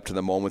 leading up to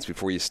the moments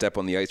before you step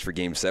on the ice for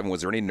Game 7, was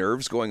there any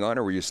nerves going on,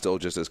 or were you still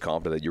just as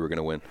confident that you were going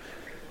to win?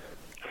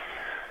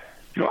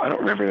 I don't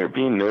remember there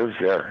being nerves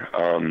there.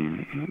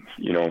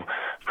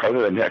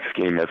 Probably the next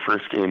game, our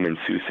first game in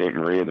Sault Ste.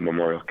 Marie in the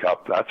Memorial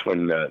Cup, that's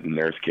when the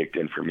nerves kicked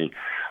in for me.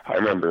 I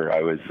remember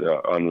I was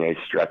on the ice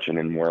stretching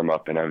and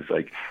warm-up, and I was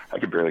like, I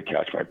could barely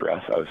catch my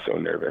breath. I was so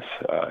nervous.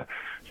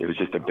 It was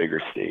just a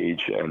bigger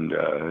stage, and,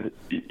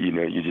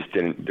 you just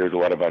didn't – there's a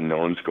lot of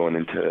unknowns going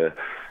into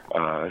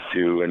Sault,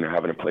 and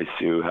having to play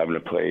Sault, having to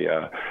play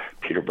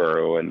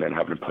Peterborough, and then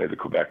having to play the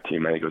Quebec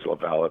team. I think it was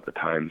Laval at the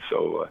time.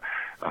 So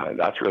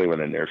that's really when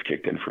the nerves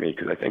kicked in for me,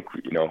 because I think,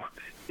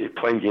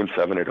 playing Game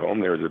 7 at home,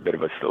 there was a bit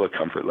of still a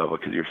comfort level,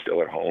 because you're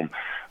still at home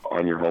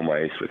on your home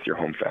ice with your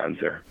home fans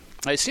there.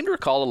 I seem to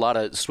recall a lot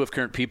of Swift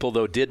Current people,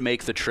 though, did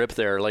make the trip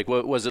there. Like,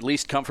 was it at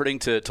least comforting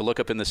to look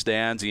up in the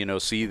stands,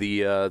 see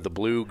the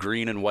blue,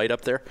 green, and white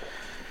up there?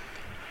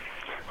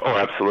 Oh,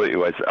 absolutely. It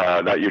was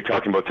that you're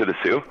talking about to the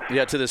Sault?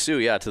 Yeah, to the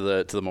Sault. Yeah, to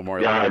the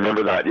Memorial. Yeah, I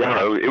remember that.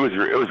 Yeah, it was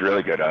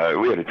really good.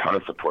 We had a ton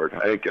of support.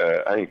 I think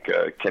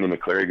Kenny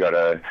McCleary got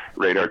a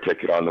radar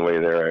ticket on the way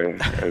there.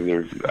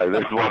 There's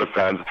a lot of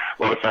fans.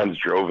 A lot of fans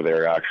drove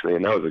there actually,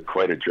 and that was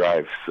quite a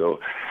drive.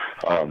 So,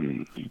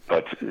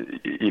 but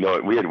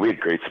we had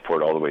great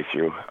support all the way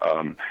through.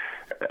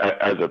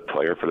 As a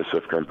player for the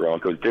Swift Current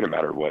Broncos, didn't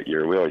matter what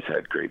year, we always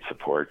had great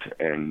support,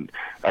 and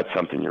that's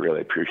something you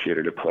really appreciate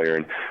as a player,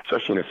 and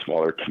especially in a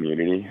smaller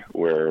community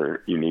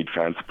where you need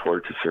fan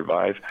support to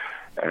survive.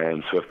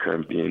 And Swift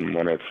Current being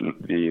one of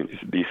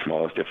the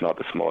smallest, if not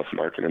the smallest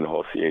market in the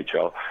whole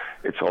CHL,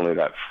 it's only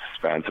that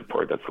fan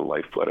support that's the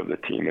lifeblood of the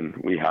team. And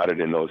we had it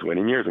in those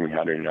winning years, and we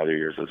had it in other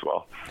years as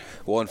well.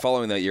 Well, and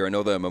following that year, I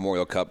know the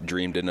Memorial Cup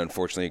dream didn't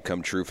unfortunately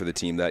come true for the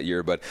team that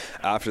year, but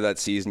after that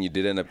season, you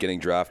did end up getting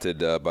drafted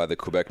by the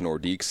Quebec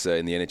Nordiques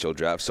in the NHL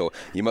draft. So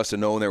you must have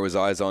known there was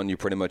eyes on you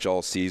pretty much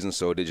all season.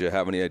 So did you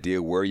have any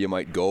idea where you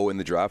might go in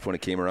the draft when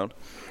it came around?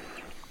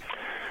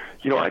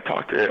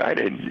 I had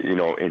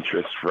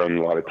interest from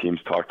a lot of teams,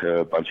 talked to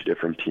a bunch of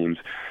different teams.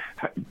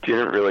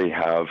 Didn't really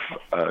have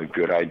a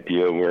good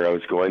idea where I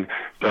was going.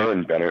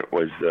 Darren Bennett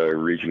was the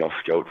regional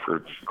scout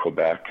for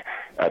Quebec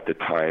at the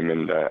time,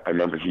 and I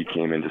remember he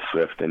came into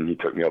Swift and he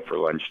took me out for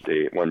lunch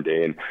one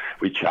day, and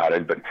we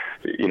chatted. But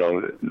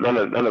none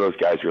of those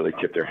guys really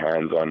tipped their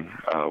hands on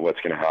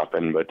what's going to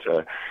happen. But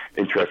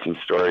interesting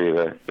story.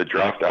 The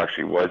draft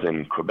actually was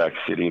in Quebec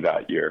City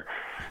that year.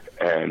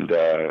 And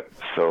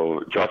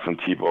so Jocelyn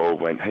Thibault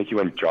went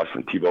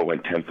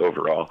 10th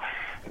overall,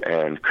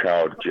 and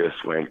crowd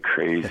just went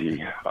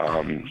crazy.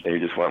 They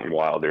just went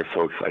wild. They're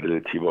so excited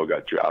that Thibault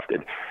got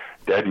drafted.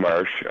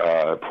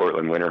 Deadmarsh,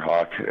 Portland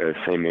Winterhawk,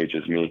 same age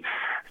as me,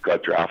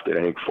 got drafted,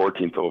 I think,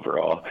 14th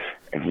overall,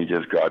 and he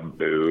just got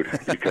booed.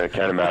 You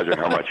can't imagine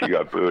how much he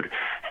got booed.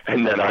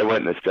 And then I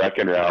went in the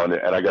second round,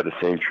 and I got the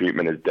same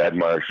treatment as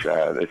Deadmarsh.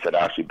 They said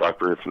Ashley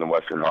Buckberg from the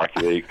Western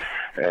Hockey League,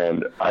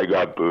 and I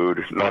got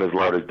booed, not as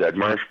loud as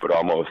Deadmarsh, but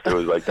almost. It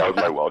was like that was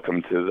my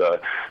welcome to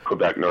the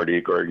Quebec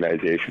Nordique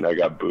organization. I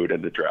got booed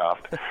at the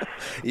draft.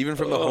 Even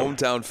from the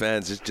hometown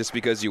fans, just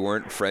because you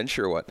weren't French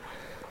or what?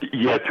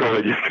 Yeah,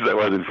 totally, just because I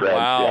wasn't French.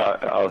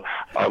 Wow.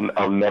 Yeah,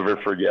 I'll never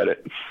forget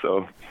it.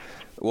 So.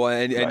 Well,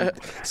 and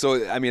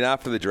so,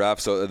 after the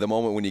draft, so the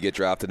moment when you get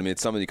drafted,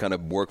 it's something you kind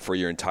of work for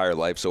your entire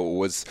life. So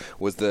was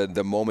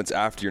the moments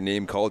after your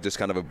name called just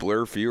kind of a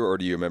blur for you, or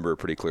do you remember it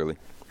pretty clearly?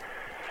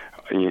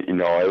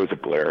 it was a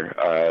blur.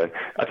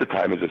 At the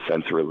time, it was a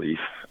sense of relief.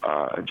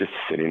 Just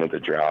sitting at the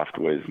draft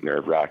was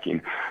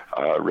nerve-wracking.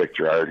 Rick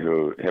Girard,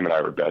 him and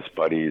I were best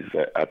buddies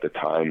at the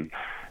time,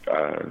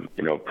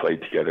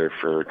 played together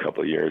for a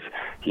couple of years.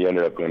 He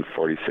ended up going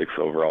 46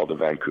 overall to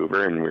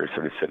Vancouver, and we were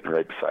sort of sitting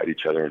right beside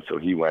each other. And so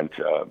he went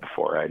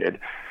before I did.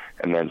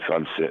 And then so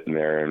I'm sitting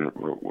there, and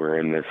we're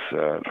in this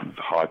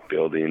hot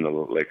building, the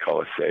Lake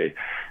Colisée,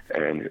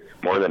 and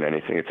more than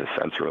anything, it's a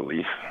sense of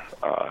relief.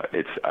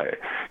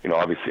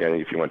 Obviously, I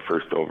think if you went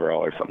first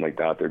overall or something like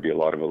that, there'd be a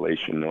lot of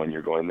elation knowing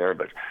you're going there.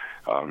 But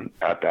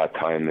at that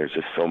time, there's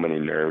just so many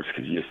nerves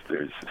because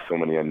there's so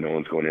many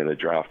unknowns going into the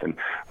draft. And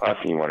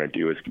last thing you want to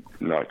do is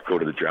not go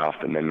to the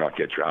draft and then not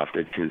get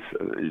drafted, because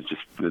it's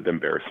just the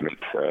embarrassment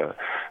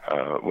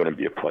wouldn't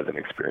be a pleasant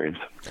experience.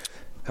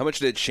 How much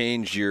did it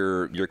change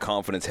your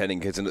confidence heading?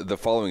 Because in the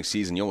following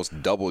season, you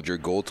almost doubled your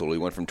goal total.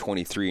 You went from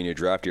 23 in your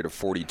draft year to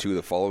 42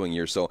 the following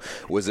year. So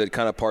was it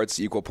kind of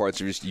equal parts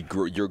of just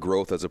your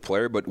growth as a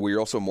player, but were you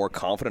also more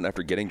confident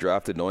after getting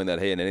drafted, knowing that,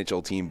 hey, an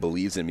NHL team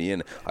believes in me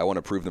and I want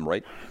to prove them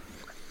right?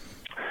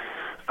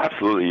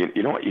 Absolutely.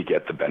 You know what you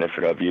get the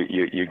benefit of?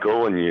 You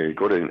go and you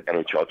go to an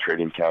NHL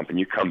training camp, and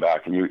you come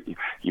back and you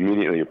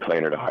immediately are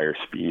playing at a higher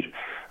speed.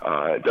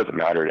 It doesn't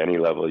matter at any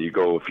level. You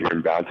go, if you're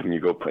in Bantam,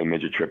 you go play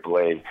midget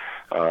AAA.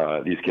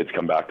 These kids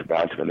come back to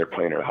Bantam and they're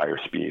playing at a higher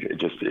speed. It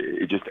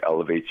just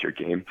elevates your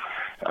game.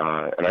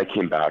 And I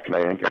came back, and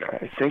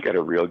I think I had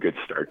a real good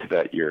start to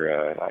that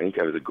year. I think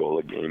I was a goal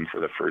a game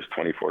for the first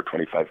 24,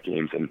 25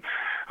 games, and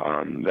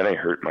then I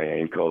hurt my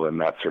ankle,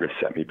 and that sort of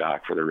set me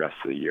back for the rest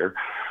of the year.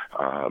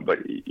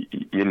 But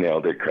you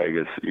nailed it,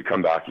 Craig. You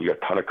come back, you got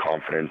a ton of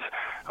confidence.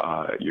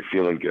 You're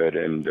feeling good,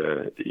 and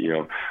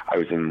I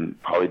was in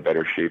probably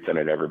better shape than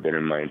I'd ever been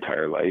in my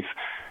entire life.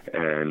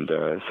 And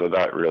so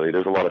that really,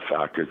 there's a lot of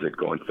factors that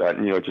go into that.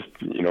 And,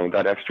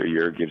 that extra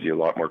year gives you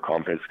a lot more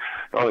confidence,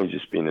 not only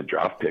just being a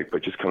draft pick,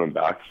 but just coming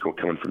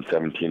from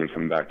 17 and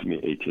coming back to me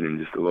 18 and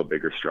just a little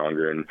bigger,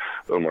 stronger, and a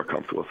little more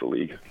comfortable with the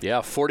league.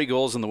 Yeah, 40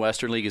 goals in the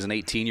Western League as an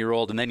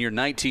 18-year-old, and then your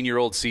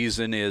 19-year-old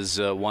season is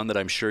one that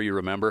I'm sure you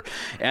remember.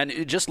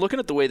 And just looking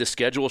at the way the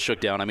schedule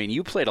shook down, I mean,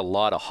 you played a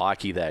lot of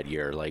hockey that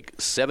year, like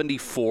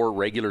 74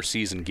 regular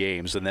season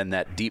games, and then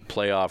that deep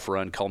playoff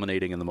run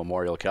culminating in the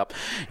Memorial Cup.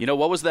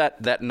 What was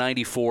that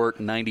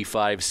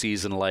 94-95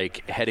 season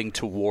like heading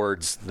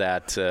towards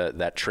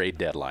that trade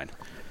deadline?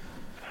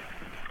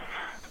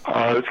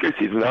 It was a good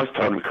season. That was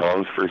Todd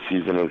McCollum's first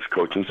season as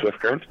coach in Swift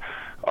Current.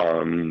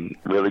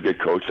 Really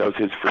good coach. That was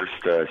his first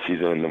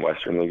season in the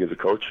Western League as a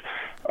coach.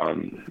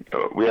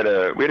 We had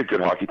a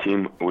good hockey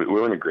team. We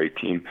weren't a great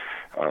team.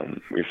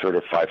 We were sort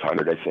of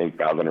 500, I think,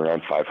 battling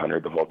around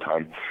 500 the whole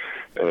time.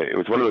 It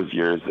was one of those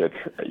years that,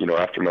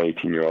 after my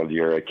 18-year-old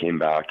year, I came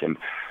back, and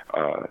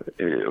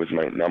it was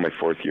my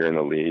fourth year in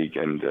the league,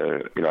 and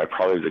I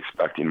probably was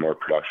expecting more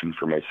production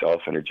for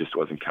myself, and it just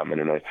wasn't coming.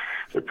 And I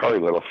was probably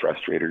a little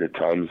frustrated at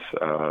times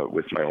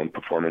with my own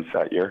performance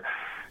that year.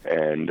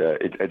 And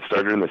it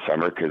started in the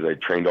summer because I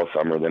trained all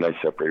summer. Then I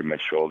separated my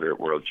shoulder at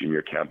World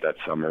Junior Camp that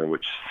summer,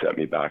 which set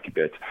me back a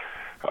bit.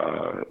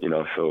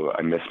 So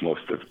I missed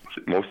most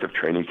of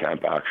training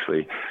camp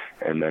actually,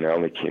 and then I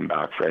only came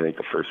back for I think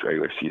the first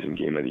regular season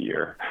game of the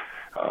year.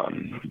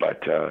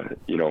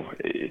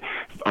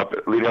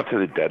 Leading up to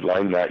the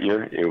deadline that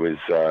year, it was,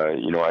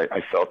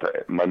 I felt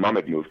that my mom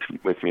had moved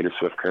with me to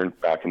Swift Current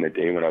back in the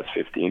day when I was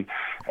 15,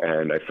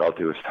 and I felt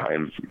it was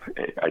time,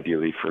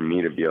 ideally, for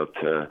me to be able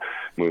to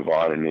move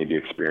on and maybe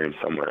experience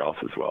somewhere else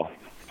as well.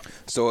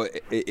 So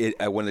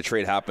when the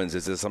trade happens,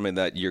 is this something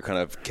that you're kind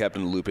of kept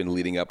in the loop in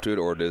leading up to it,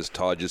 or does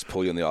Todd just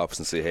pull you in the office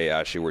and say, hey,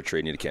 Ashley, we're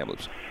trading you to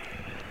Kamloops?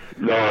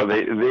 No,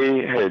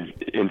 they had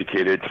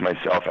indicated to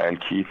myself and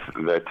Keith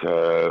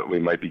that we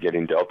might be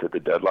getting dealt at the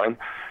deadline,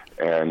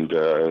 and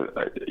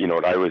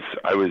I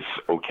was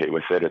okay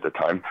with it at the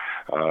time.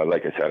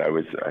 Like I said, I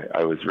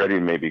was ready to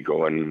maybe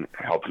go and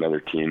help another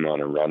team on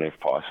a run if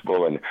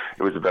possible, and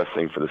it was the best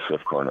thing for the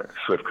Swift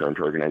Current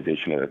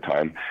organization at the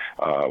time.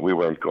 We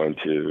weren't going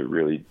to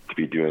really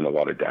be doing a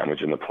lot of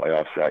damage in the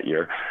playoffs that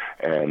year,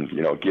 and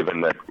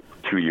given that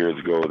 2 years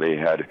ago they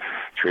had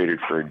traded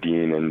for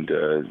Dean and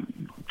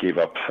gave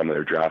up some of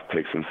their draft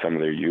picks and some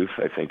of their youth,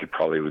 I think it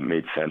probably would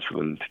made sense for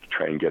them to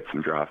try and get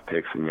some draft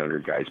picks and younger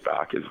guys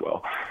back as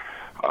well.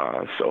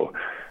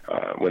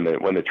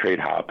 When the trade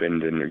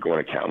happened and they're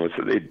going to Kamloops,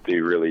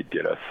 they really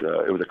did us.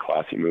 It was a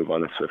classy move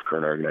on the Swift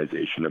Current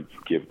organization to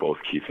give both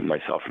Keith and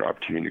myself an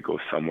opportunity to go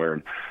somewhere,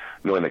 and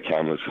knowing that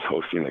Kamloops was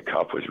hosting the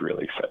Cup was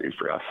really exciting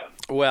for us.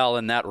 Well,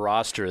 and that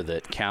roster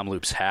that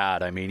Kamloops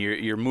had, I mean,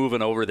 you're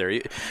moving over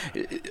there.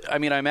 I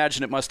mean, I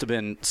imagine it must have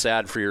been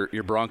sad for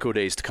your Bronco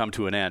days to come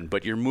to an end,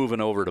 but you're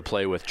moving over to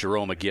play with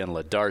Jerome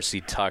McGinley,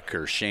 Darcy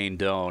Tucker, Shane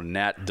Doan,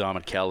 Nat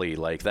Domicelli,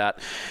 like that.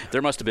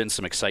 There must have been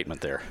some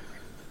excitement there.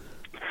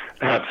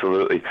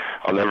 Absolutely.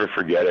 I'll never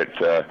forget it.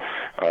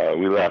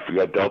 We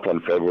got dealt on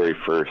February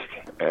 1st,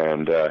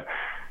 and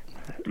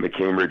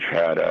McCambridge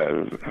had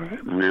a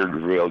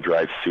rear-wheel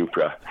drive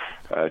Supra,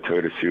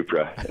 Toyota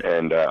Supra,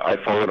 and I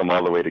followed them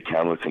all the way to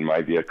Kamloops in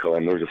my vehicle,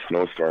 and there was a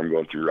snowstorm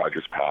going through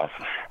Rogers Pass,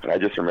 and I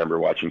just remember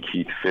watching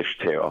Keith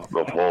fishtail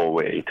the whole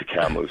way to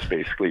Kamloops,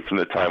 basically, from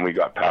the time we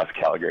got past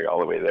Calgary all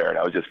the way there, and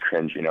I was just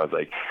cringing. I was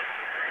like,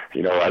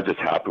 I was just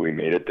happy we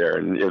made it there.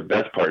 And the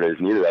best part is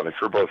neither of us,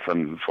 we're both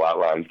from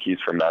Flatlands.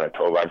 Keith's from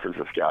Manitoba, I'm from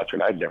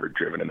Saskatchewan. I'd never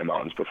driven in the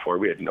mountains before.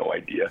 We had no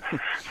idea.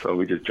 So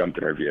we just jumped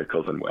in our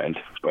vehicles and went.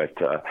 But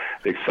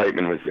the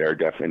excitement was there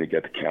definitely to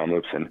get to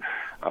Kamloops. And,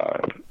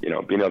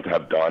 being able to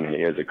have Don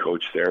Hay as a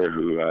coach there,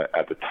 who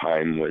at the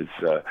time was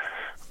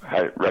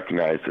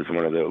recognized as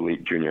one of the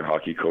elite junior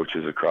hockey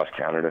coaches across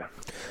Canada.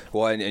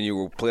 Well, and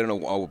you played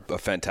on a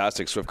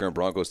fantastic Swift Current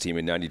Broncos team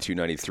in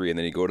 92-93, and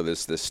then you go to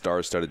this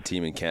star-studded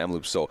team in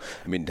Kamloops. So,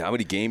 I mean, how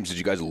many games did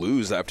you guys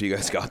lose after you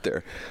guys got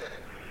there?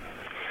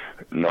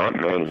 Not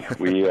many.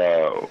 We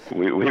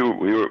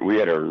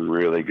had a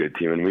really good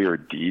team, and we were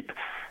deep.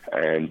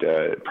 And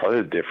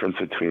probably the difference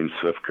between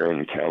Swift Current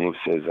and Kamloops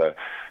is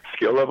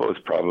skill level is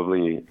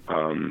probably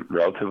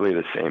relatively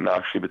the same,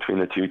 actually, between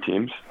the two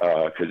teams.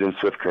 Because in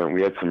Swift Current,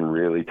 we had some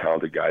really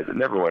talented guys that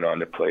never went on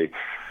to play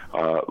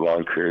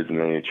long careers in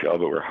the NHL,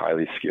 but were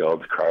highly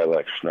skilled.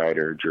 Krylek,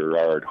 Schneider,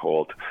 Gerard,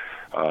 Holt,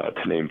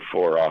 to name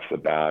four off the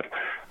bat.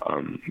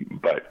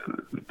 But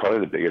probably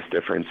the biggest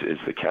difference is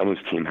the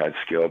Kamloops team had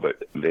skill,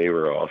 but they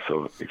were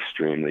also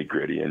extremely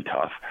gritty and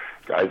tough.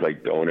 Guys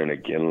like Donan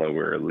and Ginla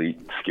were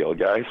elite skill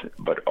guys,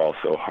 but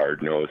also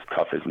hard-nosed,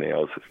 tough as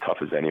nails, as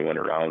tough as anyone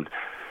around.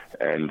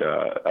 And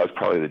that was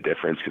probably the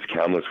difference, because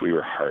Kamloops, we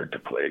were hard to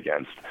play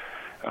against.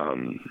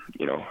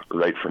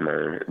 Right from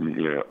our,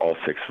 all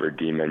six of our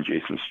D-men,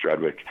 Jason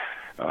Strudwick,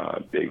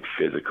 big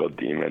physical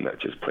demon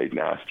that just played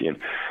nasty. And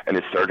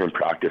it started in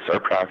practice. Our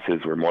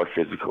practices were more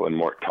physical and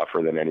more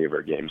tougher than any of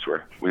our games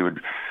were.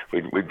 We'd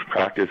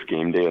practice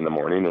game day in the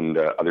morning, and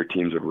other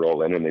teams would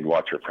roll in and they'd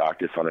watch our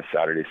practice on a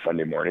Saturday,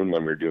 Sunday morning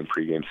when we were doing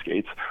pregame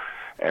skates.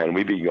 And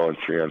we'd be going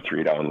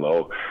 3-on-3 down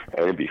low,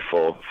 and it'd be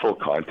full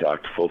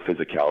contact, full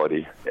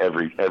physicality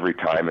every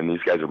time. And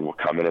these guys would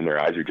come in and their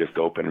eyes are just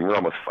open, and we're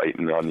almost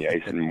fighting on the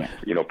ice in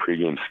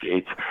pregame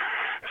skates.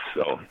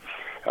 So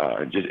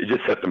it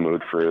just set the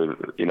mood for,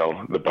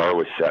 the bar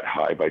was set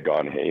high by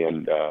Don Hay,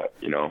 and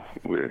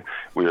we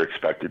were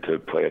expected to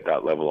play at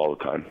that level all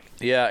the time.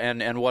 Yeah,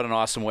 and what an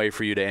awesome way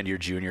for you to end your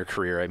junior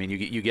career. I mean,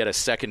 you get a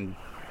second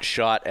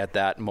shot at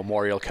that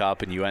Memorial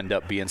Cup, and you end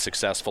up being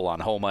successful on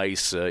home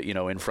ice,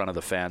 in front of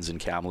the fans in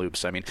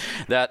Kamloops. I mean,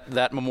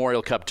 that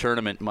Memorial Cup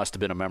tournament must have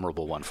been a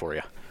memorable one for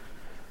you.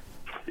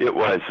 It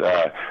was.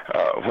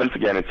 Once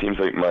again, it seems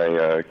like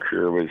my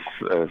career was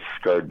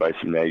scarred by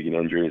some nagging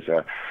injuries.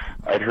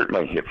 I'd hurt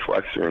my hip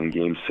flexor in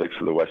Game 6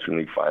 of the Western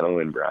League Final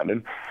in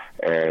Brandon,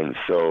 and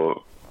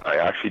so I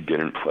actually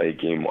didn't play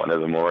Game 1 of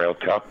the Memorial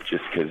Cup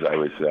just because I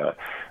was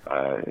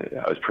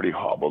pretty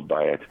hobbled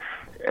by it.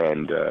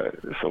 And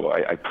so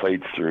I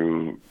played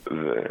through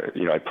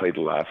I played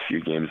the last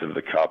few games of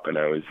the Cup, and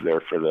I was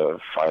there for the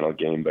final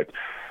game, but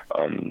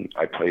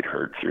I played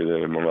hurt through the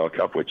Memorial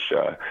Cup, which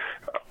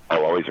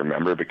I'll always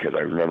remember, because I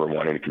remember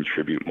wanting to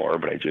contribute more,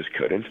 but I just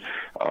couldn't.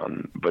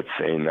 But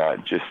saying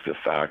that, just the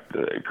fact,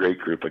 the great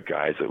group of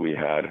guys that we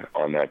had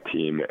on that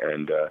team,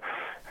 and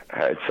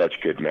had such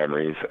good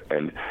memories,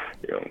 and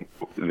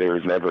there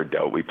was never a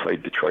doubt. We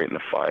played Detroit in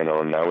the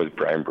final, and that was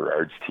Brian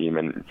Berard's team,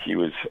 and he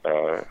was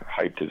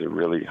hyped as a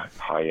really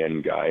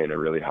high-end guy and a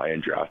really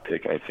high-end draft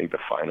pick, and I think the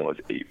final was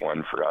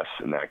 8-1 for us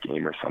in that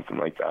game or something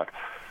like that.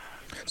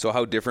 So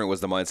how different was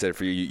the mindset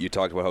for you? You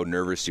talked about how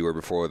nervous you were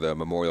before the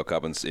Memorial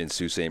Cup in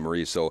Sault Ste.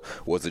 Marie. So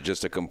was it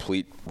just a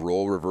complete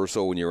role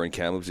reversal when you were in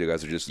Kamloops? You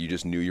guys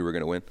just knew you were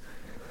going to win?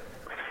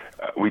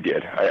 We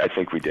did. I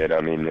think we did.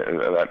 I mean,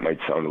 that might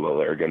sound a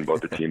little arrogant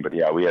about the team, but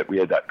yeah, we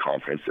had that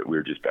confidence that we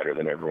were just better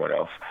than everyone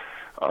else.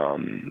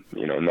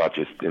 Not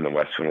just in the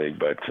Western League,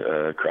 but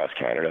across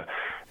Canada.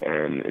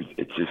 And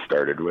it just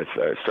started with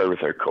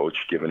our coach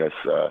giving us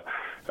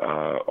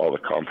all the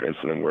confidence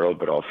in the world,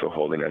 but also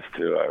holding us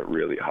to a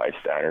really high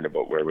standard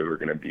about where we were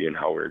going to be and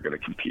how we were going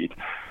to compete.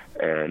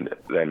 And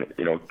then,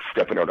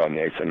 stepping out on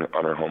the ice and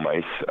on our home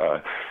ice,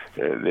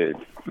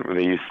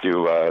 they used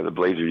to, the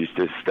Blazers used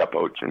to step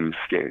out and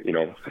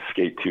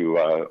skate to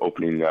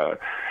opening, come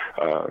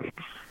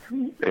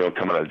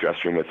out of the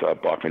dressing room with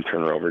Bachman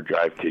Turner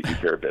overdrive, taking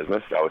care of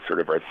business. That was sort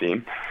of our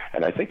theme.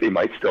 And I think they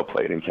might still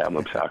play it in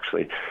Kamloops,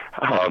 actually.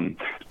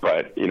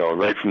 But,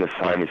 right from the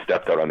time we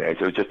stepped out on the ice,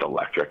 it was just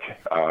electric.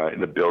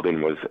 The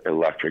building was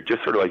electric,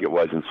 just sort of like it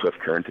was in Swift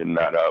Current in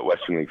that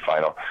Western League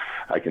Final.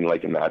 I can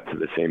liken that to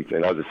the same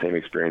thing. That was the same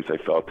experience I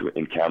felt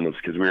in Kamloops,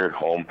 because we were at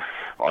home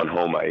on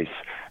home ice.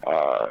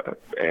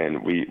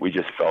 And we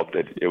just felt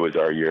that it was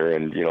our year.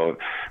 And,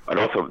 and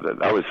also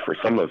that was, for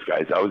some of those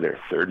guys, that was their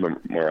third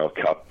Memorial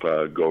Cup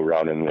go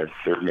round and their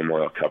third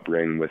Memorial Cup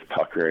ring with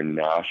Tucker and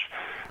Nash.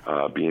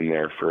 being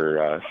there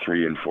for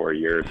 3 and 4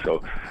 years.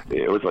 So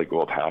it was like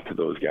gold hat to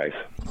those guys.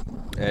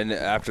 And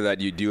after that,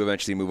 you do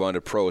eventually move on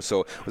to pro.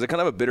 So was it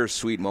kind of a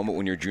bittersweet moment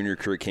when your junior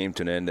career came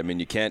to an end? I mean,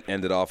 you can't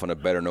end it off on a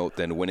better note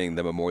than winning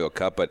the Memorial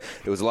Cup, but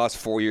it was the last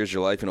 4 years of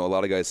your life. You know, a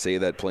lot of guys say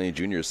that playing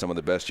junior is some of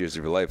the best years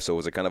of your life. So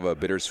was it kind of a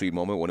bittersweet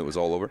moment when it was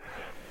all over?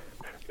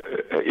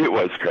 It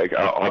was, Craig.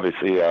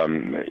 Obviously,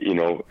 you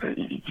know,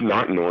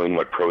 not knowing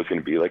what pro is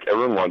going to be like,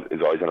 everyone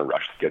is always in a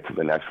rush to get to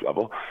the next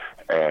level,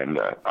 and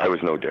I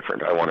was no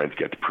different. I wanted to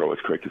get to pro as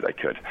quick as I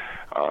could.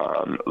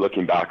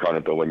 Looking back on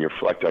it, though, when you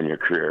reflect on your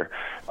career,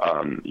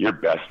 your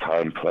best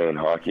time playing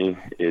hockey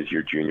is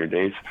your junior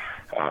days.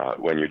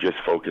 When you're just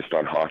focused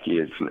on hockey,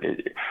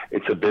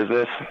 it's a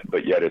business,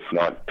 but yet it's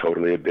not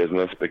totally a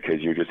business because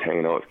you're just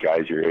hanging out with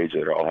guys your age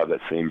that all have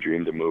that same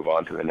dream to move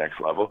on to the next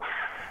level.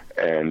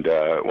 And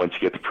once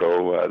you get to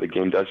pro, the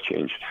game does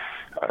change.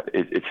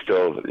 It's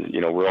still, you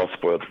know, we're all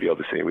spoiled to be able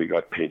to say we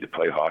got paid to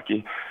play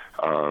hockey,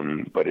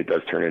 but it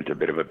does turn into a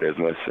bit of a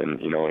business.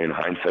 And, you know, in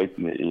hindsight,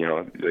 you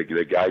know,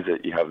 the guys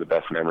that you have the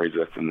best memories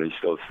with and you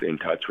still stay in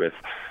touch with,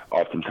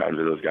 oftentimes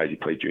are those guys you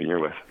played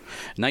junior with.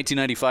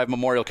 1995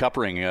 Memorial Cup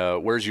ring,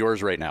 where's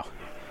yours right now?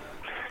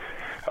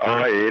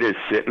 It is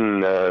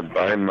sitting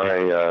by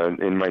my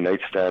in my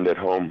nightstand at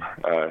home.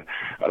 I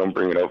don't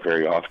bring it out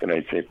very often.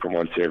 I'd say for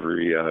once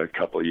every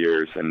couple of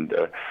years, and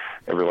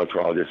every once in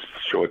a while I'll just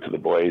show it to the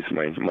boys,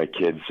 my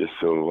kids, just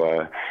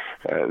so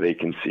they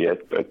can see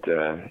it. But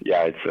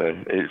yeah,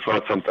 it's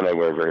not something I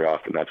wear very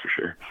often, that's for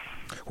sure.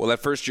 Well, that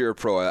first year of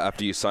pro,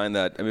 after you signed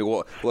that, I mean,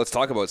 well, let's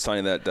talk about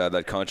signing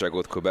that contract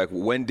with Quebec.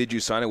 When did you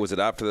sign it? Was it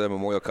after the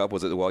Memorial Cup?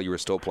 Was it while you were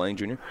still playing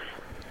junior?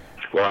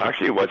 Well,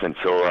 actually, it wasn't.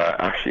 So,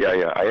 actually,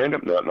 I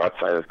ended up not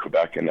signing with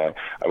Quebec, and I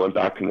went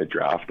back in the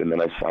draft, and then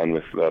I signed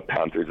with the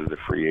Panthers as a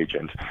free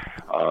agent.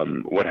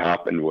 What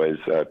happened was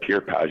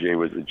Pierre Pagé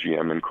was the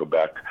GM in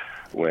Quebec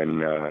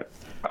when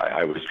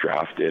I was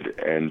drafted,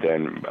 and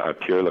then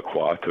Pierre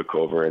Lacroix took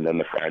over, and then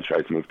the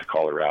franchise moved to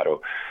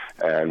Colorado.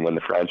 And when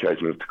the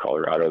franchise moved to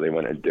Colorado, they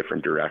went a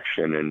different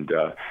direction, and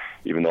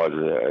even though I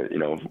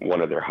was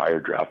one of their higher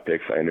draft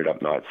picks, I ended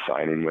up not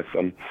signing with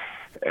them.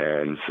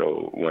 And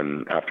so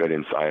after I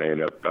didn't sign, I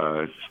ended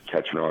up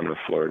catching on with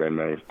Florida,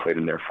 and I played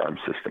in their farm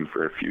system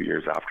for a few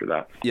years after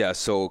that. Yeah,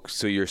 so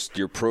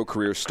your pro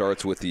career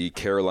starts with the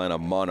Carolina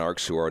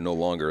Monarchs, who are no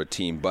longer a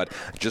team. But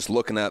just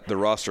looking at the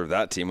roster of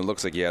that team, it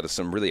looks like you had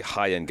some really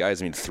high-end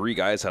guys. I mean, 3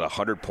 guys had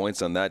 100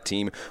 points on that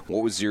team.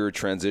 What was your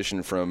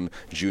transition from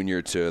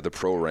junior to the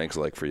pro ranks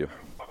like for you?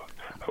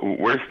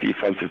 Worst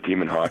defensive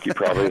team in hockey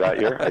probably that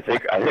year. I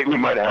think we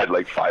might have had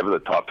like 5 of the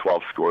top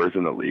 12 scorers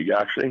in the league,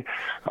 actually.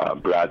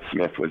 Brad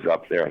Smith was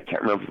up there. I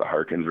can't remember if the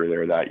Harkins were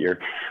there that year,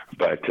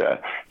 but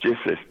just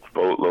this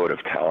boatload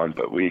of talent,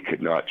 but we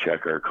could not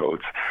check our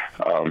coats.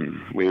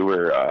 We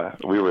were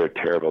a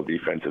terrible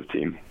defensive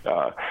team,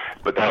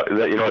 but that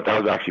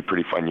was actually a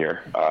pretty fun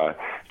year.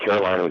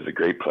 Carolina was a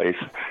great place.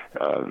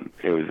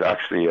 It was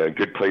actually a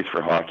good place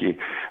for hockey.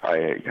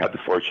 I had the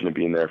fortune of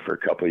being there for a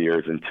couple of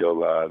years until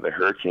the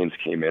Hurricanes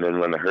came in, and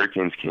when the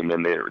Hurricanes came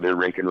in, their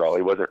rink in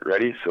Raleigh wasn't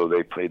ready, so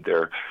they played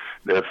their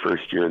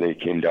first year. They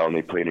came down,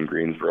 they played in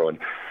Greensboro, and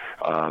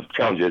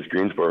challenge is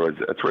Greensboro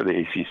that's where the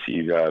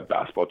ACC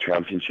basketball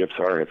championships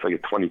are, and it's like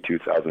a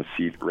 22,000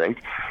 seat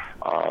rink.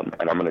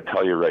 And I'm going to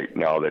tell you right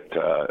now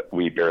that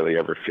we barely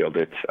ever filled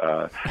it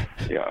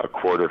a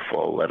quarter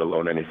full, let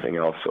alone anything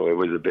else. So it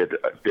was a bit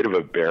of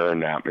a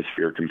barren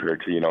atmosphere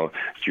compared to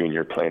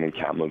junior playing in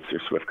Kamloops or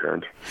Swift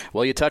Current.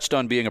 Well, you touched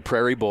on being a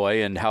prairie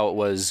boy and how it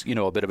was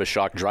a bit of a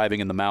shock driving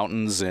in the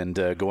mountains and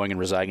going and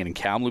residing in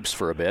Kamloops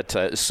for a bit.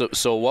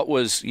 So what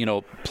was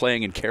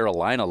playing in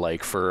Carolina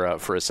like for a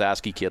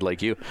Sasky kid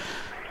like you?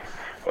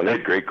 Well, they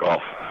had great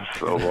golf.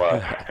 So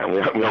and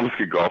we almost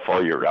could golf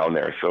all year round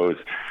there. So it was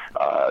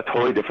a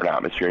totally different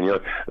atmosphere.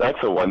 And that's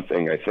the one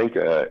thing I think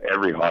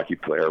every hockey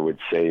player would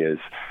say is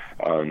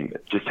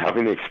just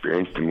having the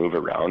experience to move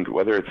around,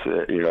 whether it's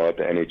at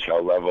the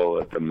NHL level,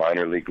 at the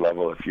minor league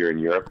level, if you're in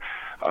Europe.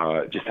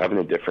 Just having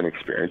the different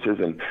experiences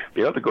and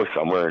being able to go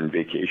somewhere and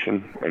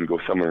vacation and go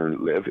somewhere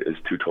and live is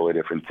 2 totally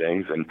different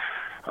things. And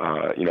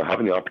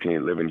having the opportunity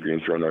to live in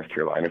Greensboro, North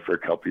Carolina for a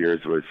couple of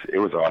years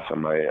was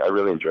awesome. I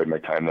really enjoyed my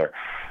time there.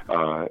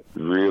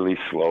 Really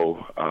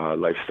slow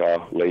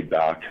lifestyle, laid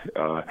back.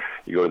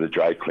 You go to the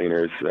dry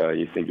cleaners,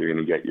 you think you're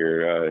going to get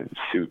your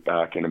suit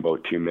back in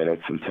about 2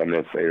 minutes, and 10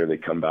 minutes later they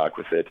come back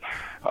with it.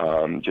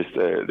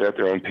 They're at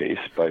their own pace,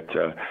 but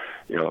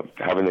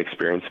having the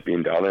experience of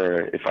being down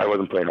there, if I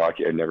wasn't playing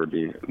hockey,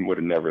 would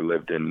have never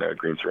lived in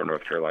Greensboro,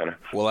 North Carolina.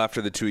 Well,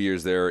 after the 2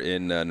 years there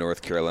in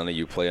North Carolina,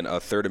 you play in a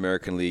third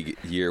American League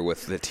year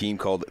with the team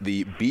called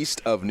the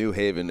Beast of New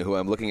Haven, who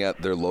I'm looking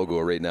at their logo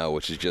right now,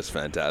 which is just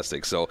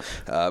fantastic. So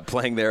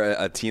playing there,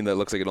 a team that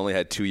looks like it only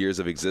had 2 years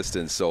of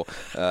existence. So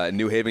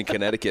New Haven,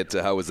 Connecticut,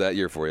 how was that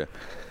year for you?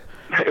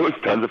 It was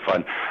tons of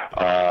fun.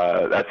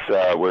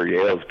 That's where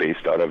Yale's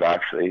based out of,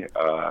 actually.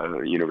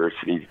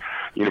 University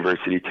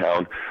university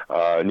town.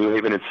 New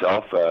Haven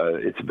itself,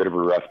 it's a bit of a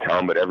rough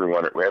town, but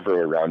everywhere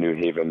around New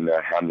Haven,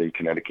 Hamden,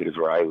 Connecticut is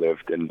where I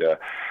lived, and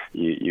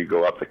you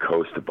go up the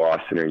coast to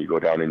Boston or you go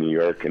down to New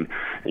York, and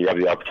you have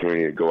the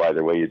opportunity to go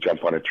either way. You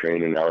jump on a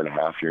train, an hour and a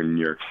half, you're in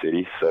New York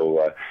City.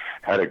 So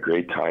had a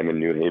great time in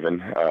New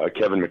Haven.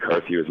 Kevin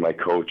McCarthy was my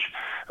coach.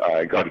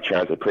 I got a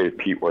chance. I played with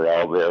Pete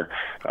Worrell there,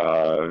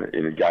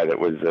 and a guy that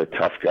was a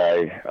tough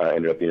guy,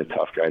 ended up being a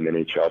tough guy in the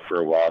NHL for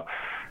a while.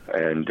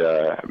 And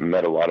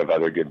met a lot of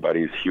other good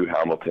buddies. Hugh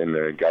Hamilton,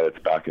 a guy that's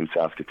back in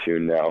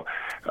Saskatoon now,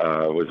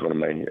 was one of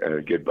my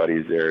good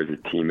buddies there as a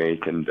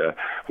teammate, and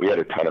we had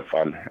a ton of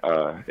fun.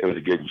 It was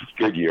a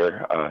good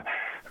year.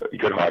 A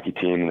good hockey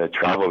team. The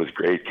travel was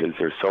great because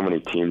there's so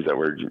many teams that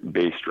were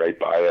based right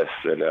by us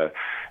that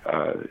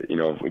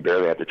we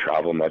barely had to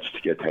travel much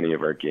to get to any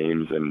of our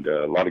games, and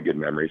a lot of good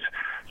memories.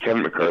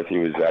 Kevin McCarthy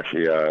was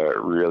actually a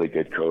really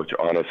good coach,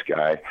 honest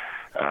guy.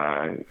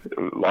 A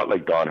lot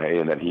like Don Hay,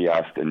 and that he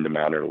asked and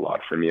demanded a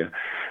lot from you.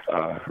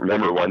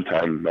 Remember one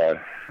time,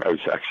 I was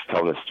actually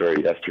telling a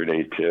story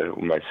yesterday to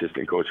my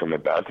assistant coach on my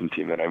Bantam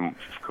team that I'm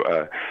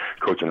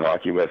coaching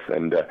hockey with,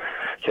 and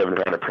Kevin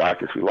ran a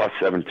practice. We lost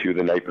 7-2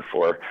 the night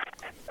before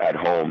at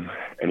home,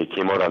 and he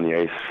came out on the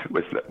ice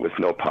with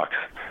no pucks.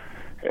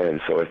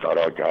 And so I thought,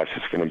 oh gosh,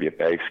 it's going to be a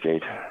bag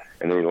skate.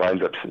 And then he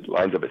lines up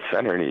at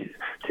center, and he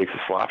takes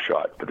a slap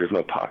shot, but there's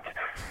no puck.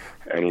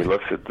 And he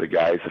looks at the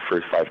guys, the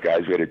first 5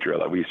 guys we had a drill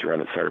that we used to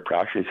run at start of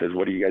practice. He says,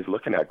 "What are you guys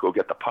looking at? Go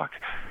get the puck."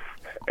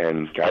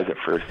 And guys at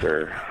first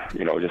are,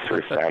 just sort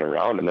of standing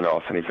around. And then all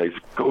of a sudden he says,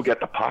 "Go get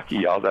the puck."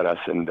 He yelled at us,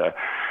 and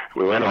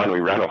we went on. We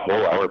ran a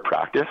whole hour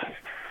practice.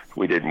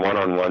 We did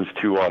 1-on-1s,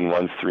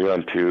 2-on-1s,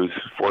 3-on-2s,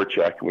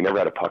 4-check. We never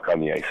had a puck on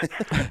the ice.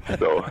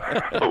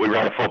 But we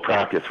ran a full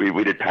practice.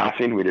 We did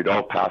passing. We did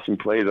all passing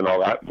plays and all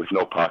that with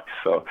no pucks.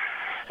 So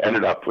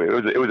ended up,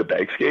 it was a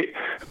bag skate,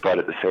 but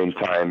at the same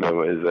time, it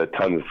was a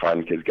ton of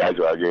fun because guys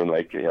were arguing,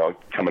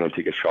 come in and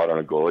take a shot on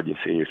a goal, and you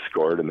see you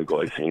scored, and the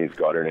goalie's saying he's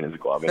got it in his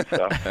glove and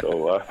stuff.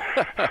 So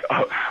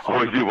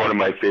always be one of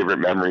my favorite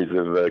memories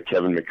of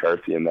Kevin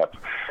McCarthy in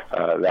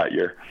that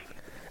year.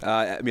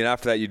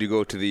 After that, you do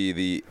go to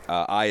the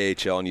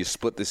IHL, and you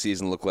split the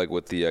season, look like,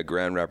 with the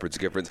Grand Rapids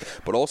Giffords,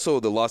 but also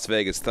the Las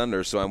Vegas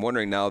Thunder. So I'm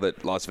wondering, now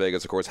that Las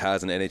Vegas, of course,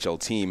 has an NHL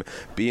team,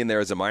 being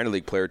there as a minor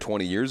league player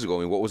 20 years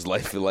ago, what was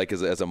life like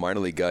as a minor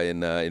league guy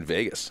in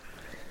Vegas?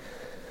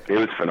 It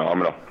was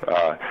phenomenal.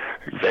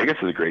 Vegas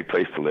is a great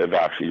place to live,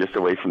 actually, just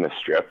away from the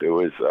Strip. It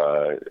was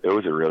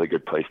a really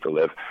good place to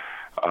live.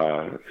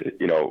 That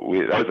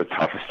was the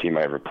toughest team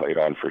I ever played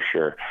on, for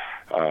sure.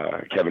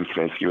 Kevin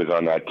Kaminsky was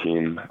on that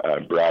team,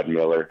 Brad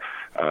Miller,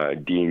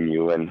 Dean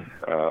Ewan,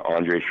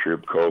 Andre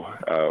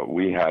Shrubko.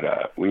 We had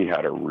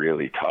a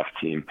really tough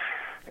team,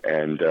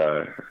 and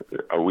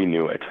we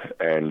knew it.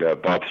 And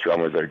Bob Strum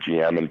was our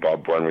GM, and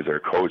Bob Bourne was our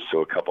coach, so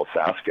a couple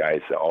Sask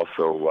guys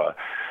also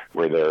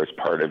were there as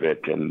part of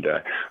it. And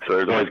so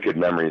there's always good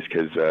memories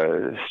because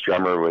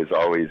Strummer was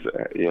always,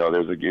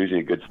 there's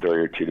usually a good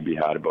story or two to be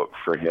had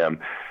for him.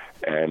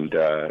 And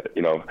that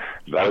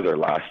was our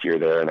last year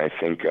there, and I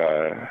think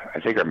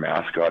our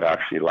mascot,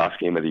 actually, last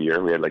game of the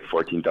year, we had like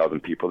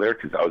 14,000 people there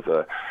because that was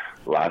the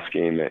last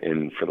game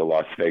for the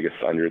Las Vegas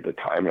Thunder at the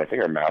time, and I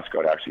think our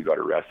mascot actually got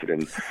arrested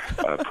and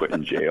put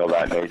in jail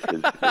that night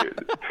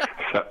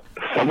because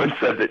someone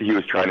said that he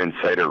was trying to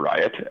incite a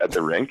riot at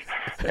the rink.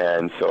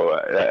 And so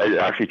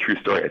actually, true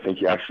story, I think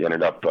he actually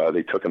ended up,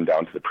 they took him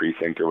down to the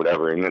precinct or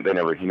whatever, and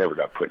he never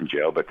got put in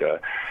jail, but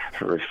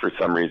for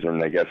some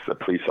reason, I guess the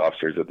police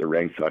officers at the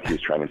rink thought he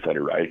was trying to incite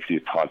a riot because he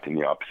was taunting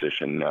the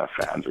opposition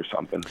fans or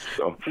something.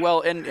 So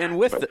well, and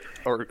with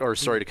or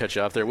sorry to cut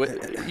you off there,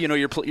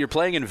 you're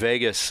playing in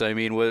Vegas. I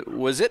mean,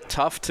 was it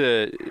tough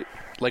to,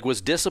 was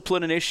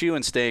discipline an issue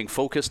and staying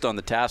focused on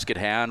the task at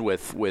hand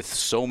with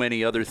so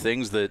many other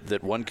things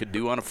that one could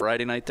do on a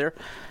Friday night there?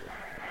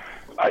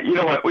 You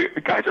know what?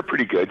 Guys are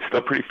pretty good,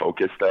 still pretty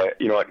focused.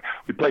 You know what?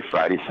 We play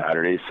Friday,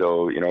 Saturday,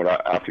 so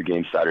after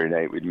game Saturday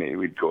night,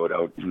 we'd go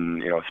out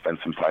and spend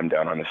some time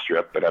down on the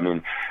Strip. But I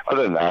mean,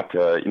 other than that,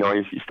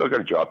 you still got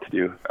a job to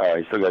do.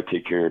 You still got to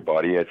take care of your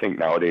body. I think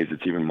nowadays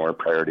it's even more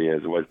priority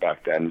as it was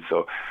back then.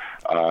 So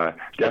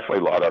definitely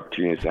a lot of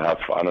opportunities to have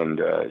fun, and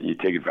you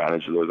take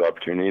advantage of those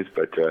opportunities.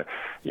 But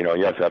you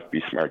also have to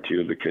be smart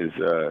too, because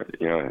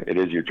it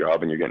is your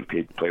job, and you're getting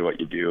paid to play what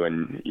you do,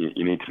 and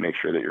you need to make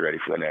sure that you're ready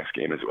for the next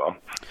game as well.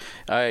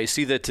 I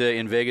see that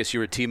in Vegas you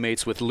were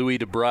teammates with Louis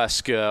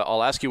DeBrusque.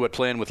 I'll ask you what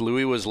playing with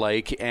Louis was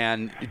like,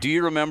 and do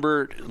you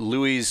remember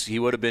Louis? He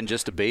would have been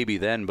just a baby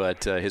then,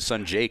 but his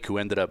son Jake, who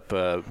ended up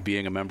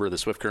being a member of the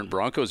Swift Current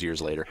Broncos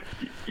years later.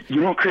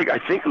 Craig, I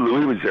think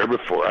Louis was there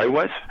before I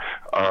was.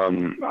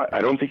 I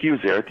don't think he was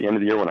there at the end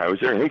of the year when I was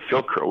there. I think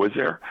Phil Crow was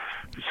there.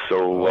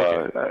 So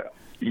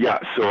Yeah,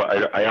 so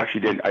I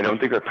actually didn't. I don't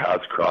think our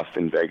paths crossed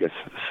in Vegas.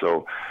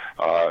 So,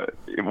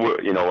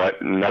 you know what?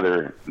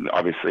 Another,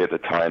 obviously at the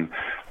time,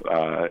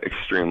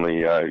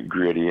 extremely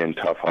gritty and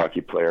tough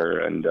hockey player.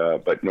 And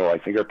but no, I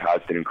think our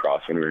paths didn't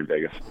cross when we were in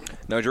Vegas.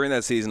 Now, during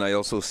that season, I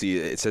also see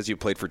it says you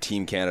played for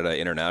Team Canada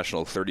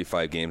International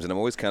 35 games, and I'm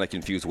always kind of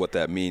confused what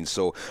that means.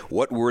 So,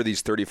 what were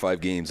these 35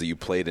 games that you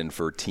played in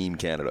for Team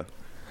Canada?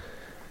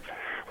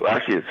 Well,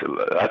 actually,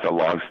 that's a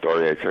long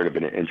story. It's sort of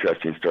an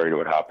interesting story to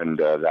what happened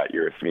that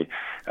year with me.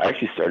 I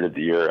actually started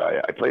the year,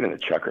 I played in the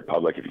Czech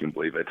Republic, if you can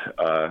believe it.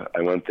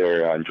 I went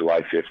there on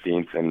July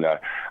 15th, and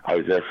I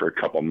was there for a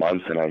couple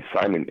months, and I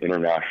signed an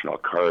international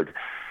card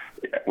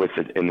with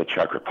it in the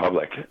Czech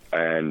Republic.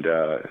 And,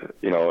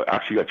 you know,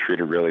 actually got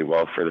treated really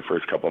well for the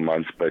first couple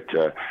months, but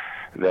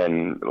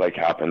then, like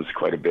happens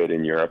quite a bit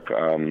in Europe,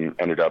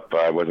 ended up,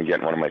 I wasn't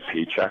getting one of my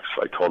paychecks,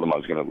 so I told them I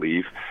was going to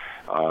leave.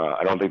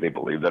 I don't think they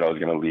believed that I was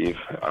going to leave.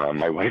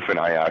 My wife and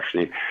I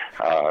actually,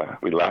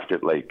 we left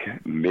at like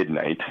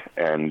midnight,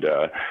 and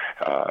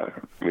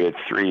we had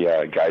three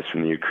guys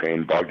from the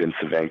Ukraine. Bogdan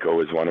Savenko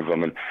was one of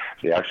them, and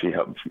they actually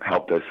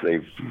helped us.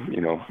 They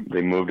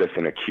moved us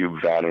in a cube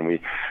van, and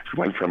we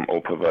went from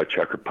Opava,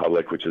 Czech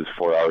Republic, which is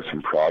 4 hours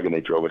from Prague, and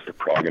they drove us to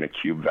Prague in a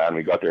cube van.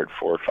 We got there at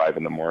 4 or 5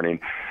 in the morning,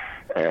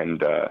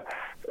 and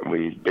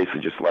we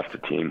basically just left the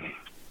team.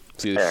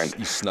 So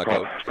you snuck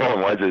out. The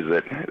problem was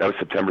that was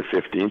September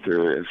 15th,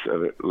 or it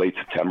was, late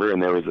September,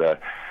 and there was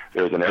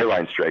an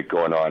airline strike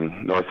going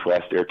on.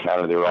 Northwest, Air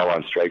Canada, they were all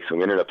on strike, so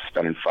we ended up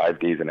spending 5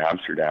 days in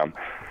Amsterdam.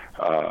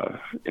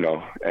 You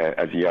know,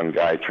 as a young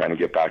guy trying to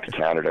get back to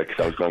Canada,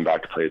 because I was going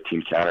back to play with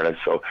Team Canada.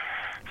 So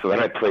then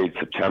I played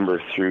September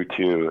through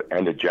to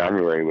end of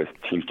January with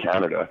Team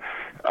Canada.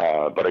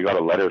 But I got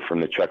a letter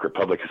from the Czech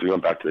Republic, because we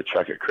went back to the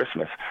Czech at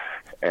Christmas,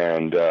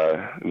 and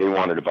they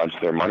wanted a bunch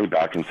of their money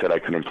back and said I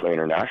couldn't play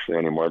internationally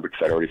anymore because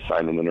I'd already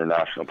signed an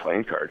international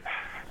playing card.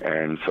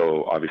 And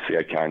so obviously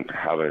I can't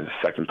have a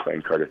second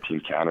playing card at Team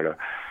Canada,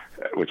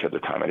 which at the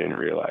time I didn't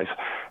realize.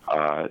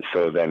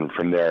 So then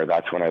from there,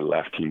 that's when I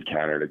left Team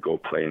Canada to go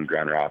play in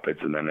Grand Rapids,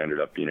 and then ended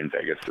up being in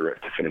Vegas to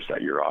finish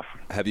that year off.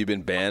 Have you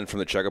been banned from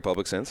the Czech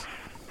Republic since?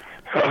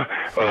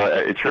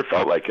 It sure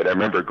felt like it. I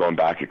remember going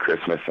back at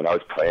Christmas, and I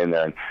was playing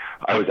there, and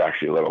I was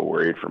actually a little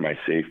worried for my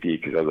safety,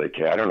 because I was like,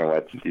 hey, I don't know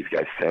what these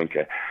guys think.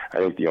 I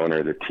think the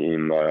owner of the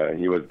team,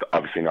 he was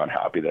obviously not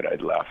happy that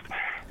I'd left.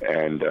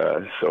 And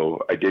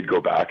so I did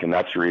go back, and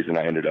that's the reason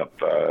they ended up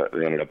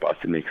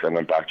busting me, because I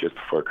went back just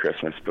before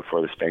Christmas,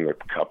 before the Spengler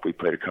Cup. We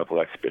played a couple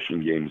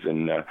exhibition games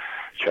in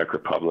Czech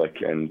Republic,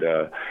 and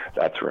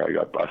that's where I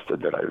got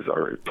busted, that I was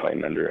already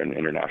playing under an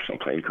international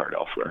playing card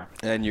elsewhere.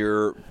 And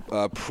your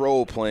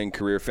pro playing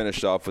career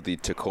finished off with the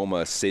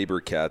Tacoma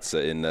SaberCats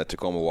in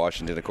Tacoma,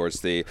 Washington. Of course,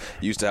 they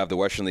used to have the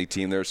Western League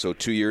team there, so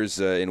 2 years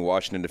in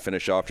Washington to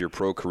finish off your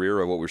pro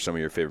career. What were some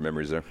of your favorite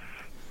memories there?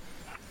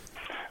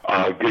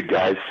 Good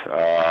guys,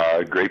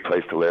 great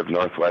place to live.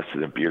 Northwest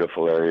is a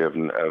beautiful area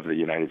of the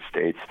United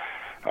States.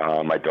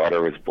 My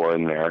daughter was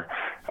born there.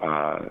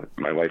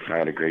 My wife and I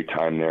had a great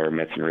time there,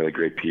 met some really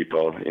great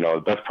people. You know,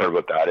 the best part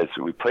about that is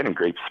we played in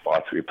great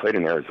spots. We played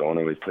in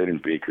Arizona, we played in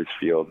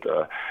Bakersfield,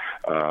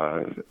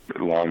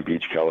 Long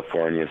Beach,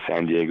 California,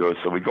 San Diego.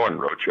 So we'd go on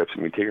road trips,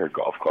 and we'd take our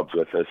golf clubs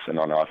with us, and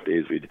on off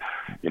days we'd,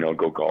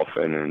 go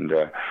golfing. And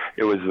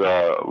it was,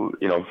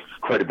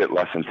 quite a bit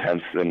less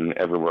intense than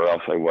everywhere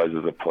else I was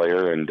as a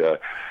player. And,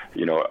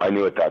 I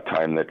knew at that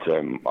time that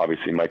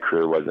obviously my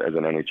career was as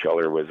an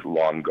NHLer was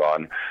long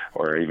gone,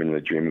 or even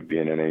the dream of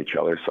being an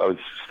NHLer. So I was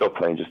still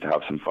playing just to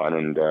have some fun,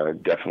 and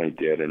definitely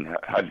did, and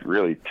had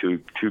really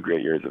two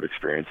great years of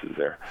experiences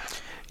there.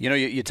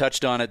 You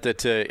touched on it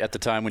that at the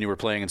time when you were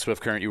playing in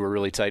Swift Current, you were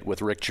really tight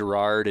with Rick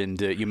Girard,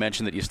 and you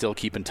mentioned that you still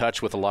keep in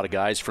touch with a lot of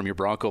guys from your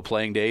Bronco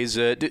playing days.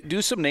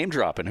 Do some name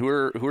dropping. Who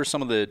are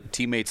some of the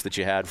teammates that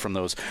you had from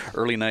those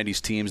early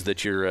 '90s teams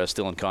that you're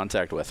still in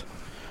contact with?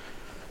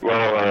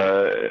 Well,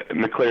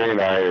 McCleary and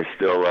I are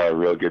still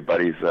real good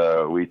buddies.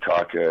 We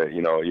talk,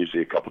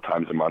 usually a couple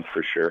times a month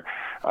for sure.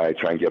 I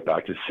try and get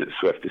back to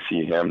Swift to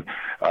see him.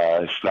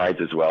 Schneid's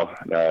as well,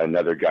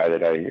 another guy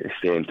that I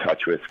stay in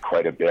touch with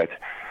quite a bit.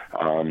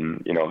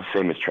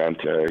 Same as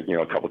Trent,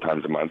 a couple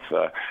times a month.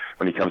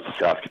 When he comes to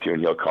Saskatoon,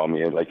 he'll call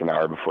me like an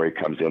hour before he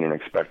comes in and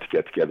expect to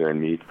get together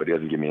and meet, but he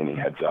doesn't give me any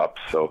heads up.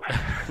 So,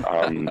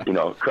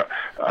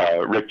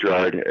 Rick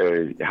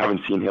Girard,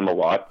 haven't seen him a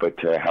lot, but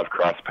have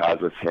crossed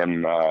paths with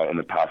him in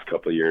the past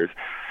couple of years.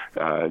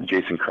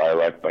 Jason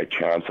Krylak, by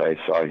chance, I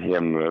saw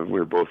him. We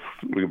were both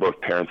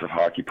parents of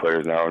hockey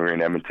players now, and we were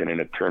in Edmonton in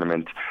a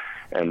tournament,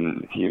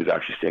 and he was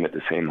actually staying at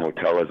the same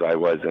hotel as I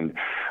was, and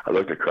I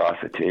looked across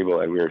the table,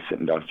 and we were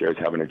sitting downstairs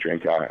having a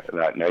drink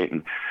that night,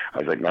 and I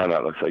was like, man,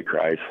 that looks like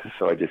Kreis.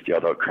 So I just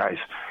yelled out, Kreis.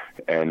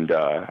 And,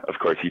 of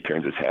course, he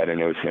turns his head,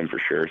 and it was him for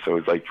sure. So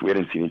it was like we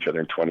hadn't seen each other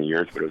in 20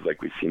 years, but it was like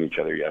we'd seen each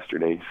other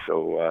yesterday.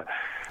 So,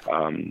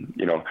 so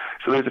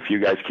there's a few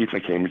guys. Keith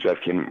McCambridge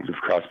I've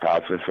crossed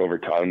paths with over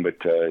time, but,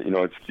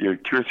 it's your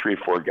 2 or 3 or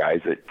 4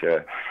 guys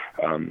that,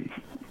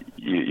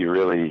 you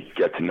really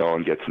get to know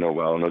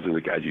well, and those are the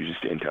guys you just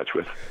stay in touch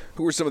with.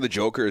 Who were some of the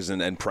jokers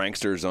and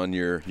pranksters on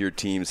your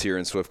teams here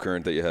in Swift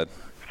Current that you had?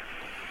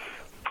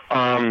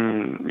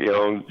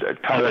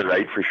 Tyler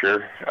Wright for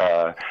sure.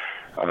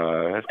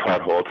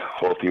 Todd Holt,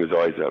 he was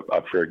always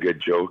up for a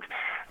good joke.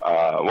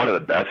 One of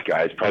the best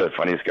guys, probably the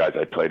funniest guys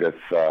I played with,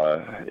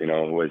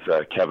 was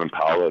Kevin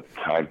Powell at the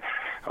time.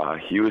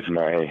 He was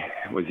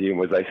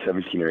was I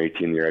 17 or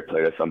 18 the year I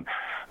played with him?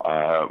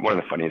 One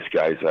of the funniest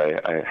guys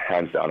I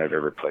hands down I've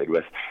ever played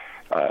with.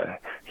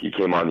 He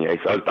came on the ice.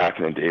 That was back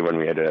in the day when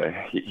we had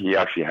he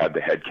actually had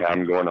the head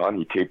cam going on.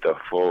 He taped a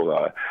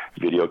full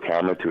video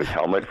camera to his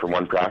helmet for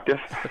one practice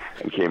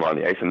and came on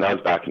the ice. And that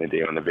was back in the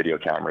day when the video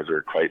cameras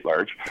were quite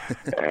large.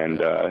 And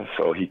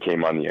so he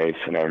came on the ice,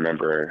 and I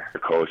remember the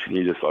coach, and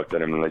he just looked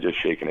at him and just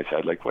shaking his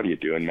head like, "What are you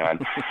doing, man?"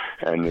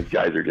 And these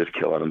guys are just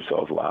killing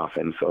themselves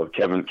laughing. So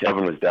Kevin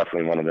was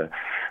definitely one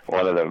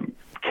of the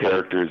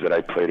characters that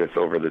I played with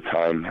over the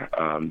time.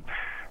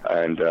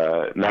 And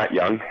Matt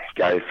Young,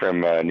 guy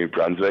from New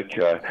Brunswick,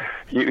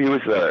 he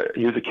was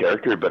a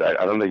character, but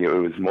I don't think it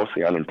was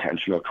mostly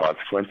unintentional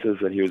consequences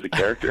that he was a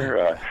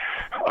character.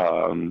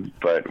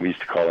 But we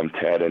used to call him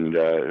Ted, and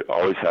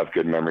always have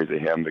good memories of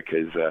him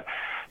because I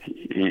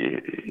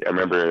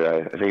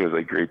remember I think it was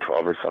like grade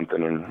 12 or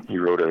something, and he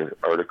wrote an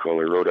article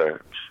or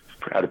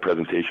had a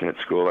presentation at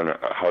school on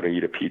how to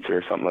eat a pizza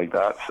or something like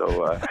that.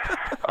 So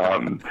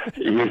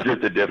he was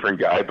just a different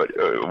guy, but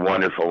a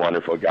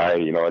wonderful guy,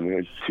 and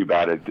it's too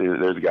bad.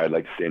 There's a guy I'd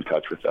like to stay in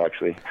touch with,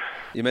 actually.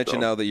 You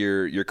mentioned now that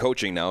you're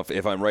coaching now,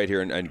 if I'm right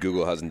here, and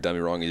Google hasn't done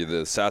me wrong, you're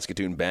the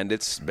Saskatoon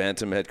Bandits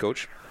Bantam head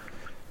coach?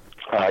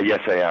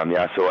 Yes, I am,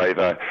 yeah. So I've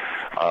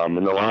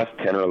in the last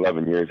 10 or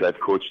 11 years, I've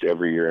coached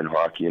every year in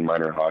hockey, in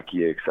minor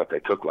hockey, except I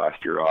took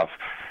last year off.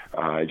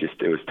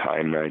 It was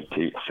time. I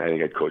think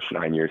I'd coached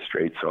 9 years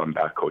straight, so I'm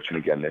back coaching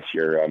again this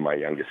year. My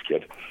youngest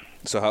kid.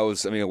 So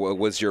what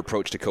was your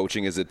approach to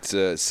coaching? Is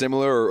it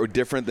similar or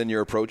different than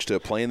your approach to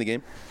playing the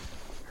game?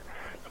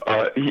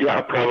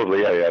 Yeah,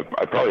 probably. I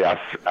probably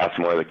asked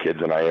more of the kids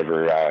than I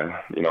ever,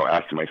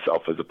 asked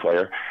myself as a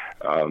player.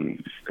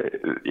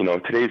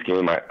 Today's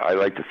game, I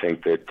like to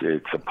think that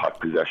it's a puck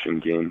possession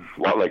game,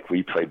 a lot like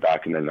we played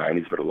back in the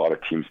 90s, but a lot of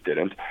teams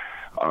didn't.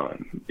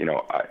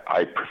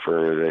 I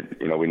prefer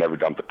that, we never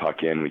dump the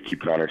puck in. We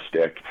keep it on our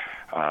stick,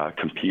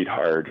 compete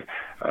hard,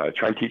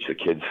 try and teach the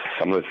kids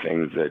some of the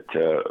things that,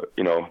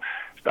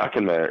 back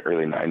in the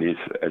early 90s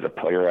as a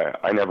player,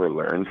 I never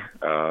learned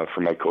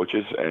from my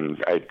coaches,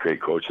 and I had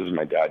great coaches.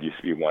 My dad used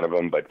to be one of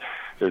them, but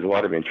there's a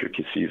lot of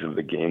intricacies of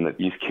the game that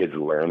these kids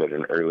learn at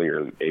an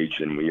earlier age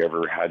than we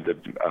ever had the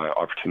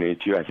opportunity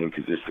to. I think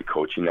because just the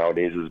coaching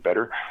nowadays is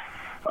better.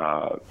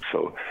 At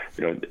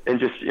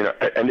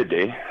the end of the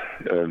day,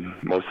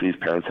 most of these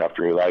parents have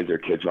to realize their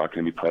kid's not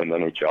going to be playing the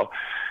NHL.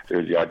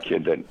 There's the odd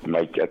kid that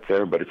might get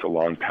there, but it's a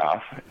long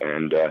path,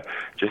 and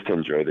just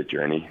enjoy the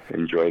journey.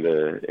 Enjoy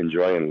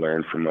and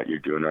learn from what you're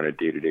doing on a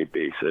day-to-day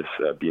basis,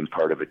 being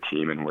part of a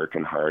team and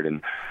working hard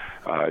and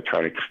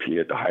trying to compete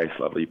at the highest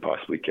level you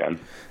possibly can.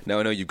 Now,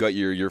 I know you've got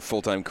your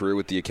full-time career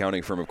with the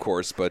accounting firm, of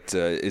course, but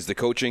is the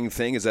coaching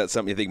thing, is that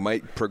something you think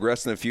might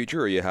progress in the future,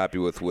 or are you happy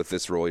with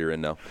this role you're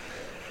in now?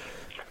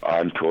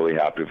 I'm totally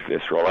happy with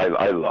this role.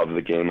 I love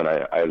the game, and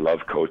I love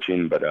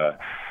coaching, but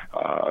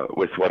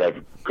with what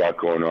I've got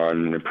going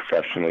on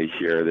professionally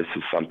here, this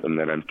is something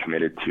that I'm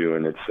committed to,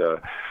 and it's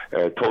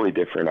a totally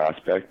different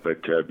aspect,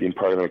 but being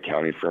part of an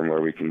accounting firm where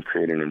we can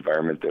create an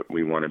environment that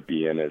we want to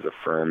be in as a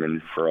firm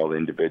and for all the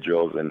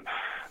individuals and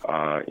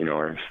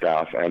our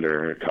staff and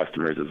our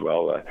customers as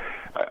well.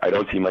 I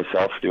don't see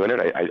myself doing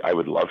it. I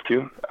would love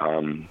to.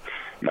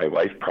 My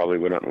wife probably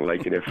wouldn't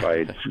like it if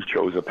I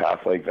chose a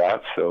path like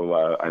that. So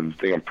I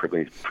think I'm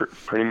pretty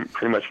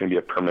much going to be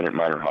a permanent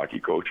minor hockey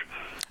coach.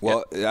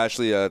 Well,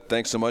 Ashley,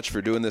 thanks so much for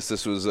doing this.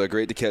 This was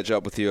great to catch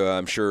up with you.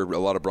 I'm sure a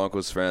lot of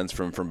Broncos fans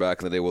from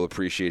back in the day will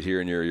appreciate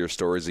hearing your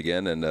stories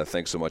again. And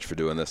thanks so much for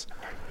doing this.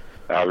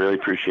 I really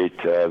appreciate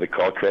the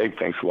call, Craig.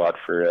 Thanks a lot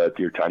for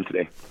your time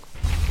today.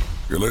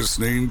 You're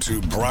listening to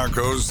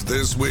Broncos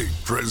This Week,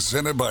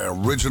 presented by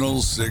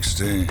Original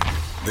 16,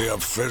 the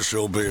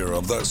official beer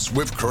of the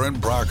Swift Current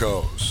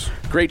Broncos.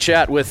 Great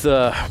chat with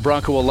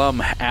Bronco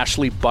alum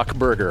Ashley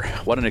Buchberger.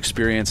 What an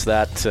experience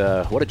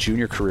what a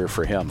junior career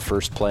for him.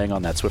 First playing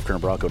on that Swift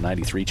Current Bronco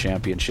 93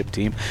 championship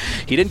team.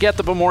 He didn't get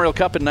the Memorial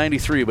Cup in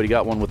 93, but he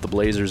got one with the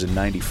Blazers in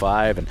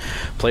 95 and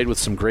played with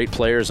some great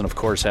players and, of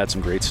course, had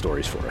some great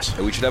stories for us.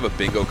 We should have a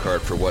bingo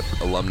card for what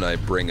alumni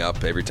bring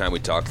up every time we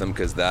talk to them,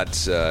 because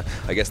that's,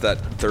 I guess that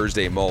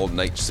Thursday Mall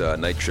night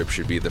trip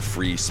should be the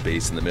free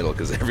space in the middle,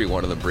 because every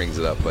one of them brings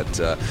it up.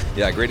 But,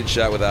 great to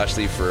chat with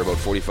Ashley for about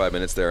 45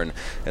 minutes there,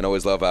 and always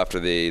always love after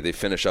they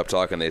finish up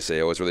talking, they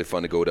say, oh, it's really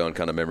fun to go down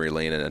kind of memory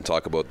lane and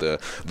talk about the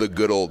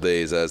good old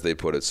days, as they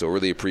put it. So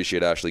really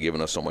appreciate Ashley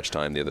giving us so much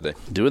time the other day.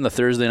 Doing the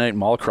Thursday night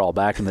mall crawl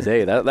back in the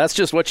day. That's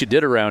just what you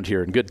did around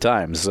here in good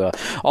times.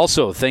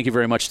 Also, thank you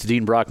very much to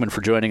Dean Brockman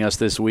for joining us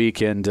this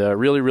week and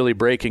really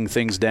breaking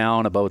things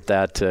down about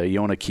that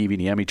Yona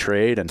Kiviniemi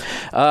trade. And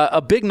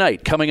a big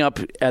night coming up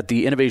at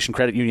the Innovation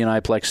Credit Union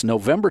iPlex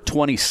November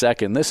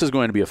 22nd. This is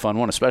going to be a fun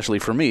one, especially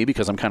for me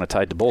because I'm kind of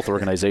tied to both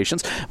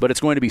organizations. But it's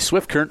going to be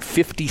Swift Current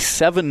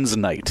 57s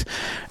night.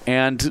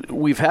 And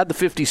we've had the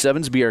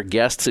 57s be our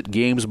guests at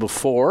games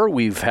before.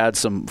 We've had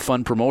some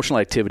fun promotional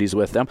activities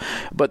with them.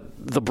 But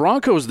the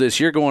Broncos this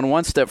year going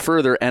one step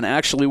further and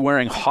actually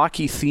wearing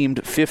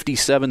hockey-themed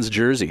 57s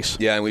jerseys.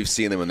 Yeah, and we've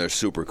seen them, and they're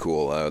super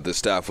cool. The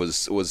staff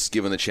was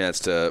given the chance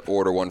to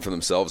order one for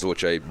themselves,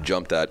 which I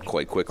jumped at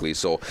quite quickly.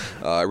 So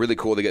really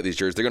cool to get these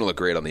jerseys. They're going to look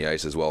great on the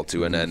ice as well,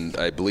 too. And then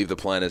I believe the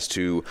plan is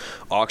to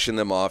auction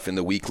them off in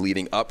the week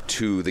leading up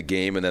to the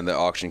game, and then the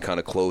auction kind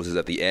of closes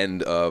at the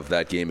end of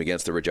that game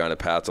against the Regina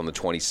Pats on the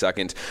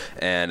 22nd.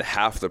 And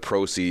half the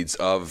proceeds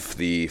of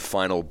the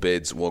final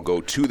bids will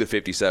go to the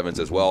 57s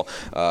as well.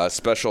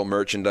 Special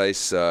merchandise,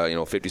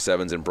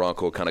 57s and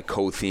Bronco kind of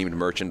co-themed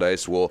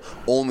merchandise will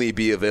only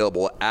be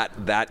available at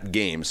that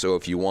game. So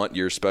if you want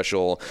your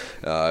special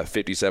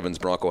 57s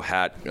Bronco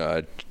hat,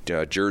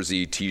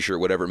 jersey, t-shirt,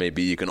 whatever it may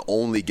be, you can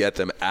only get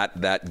them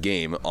at that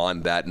game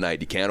on that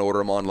night. You can't order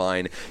them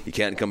online. You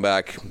can't come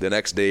back the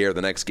next day or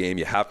the next game.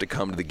 You have to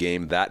come to the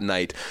game that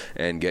night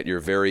and get your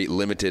very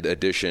limited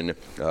edition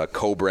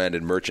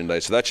co-branded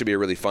merchandise. So that should be a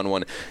really fun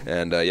one.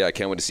 And I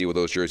can't wait to see what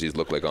those jerseys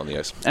look like on the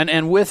ice.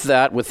 And with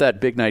that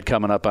big night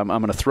coming up, I'm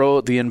going to throw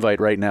out the invite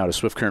right now to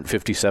Swift Current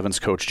 57's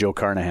coach Joe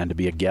Carnahan to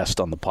be a guest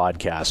on the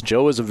podcast.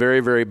 Joe is a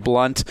very, very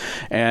blunt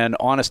and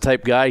honest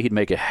type guy. He'd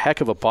make a heck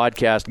of a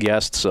podcast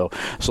guest. So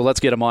let's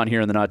get him on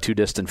here in the not too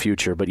distant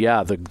future. But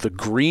yeah, the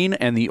green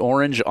and the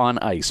orange on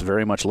ice.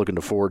 Very much looking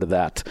forward to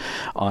that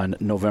on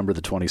November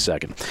the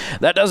 22nd.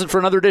 That does it for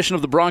another edition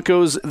of the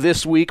Broncos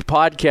This Week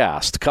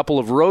podcast. A couple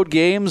of road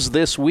games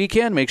this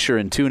weekend. Make sure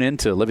and tune in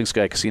to Living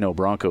Sky Casino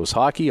Broncos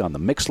Hockey on the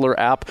Mixlr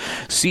app,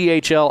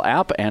 CHL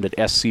app, and at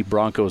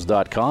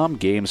scbroncos.com.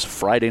 Games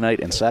Friday night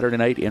and Saturday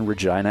night in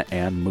Regina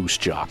and Moose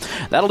Jaw.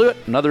 That'll do it.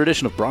 Another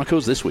edition of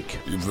Broncos This Week.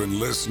 You've been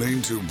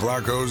listening to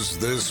Broncos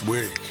This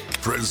Week,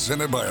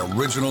 presented by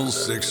Original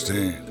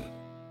 16.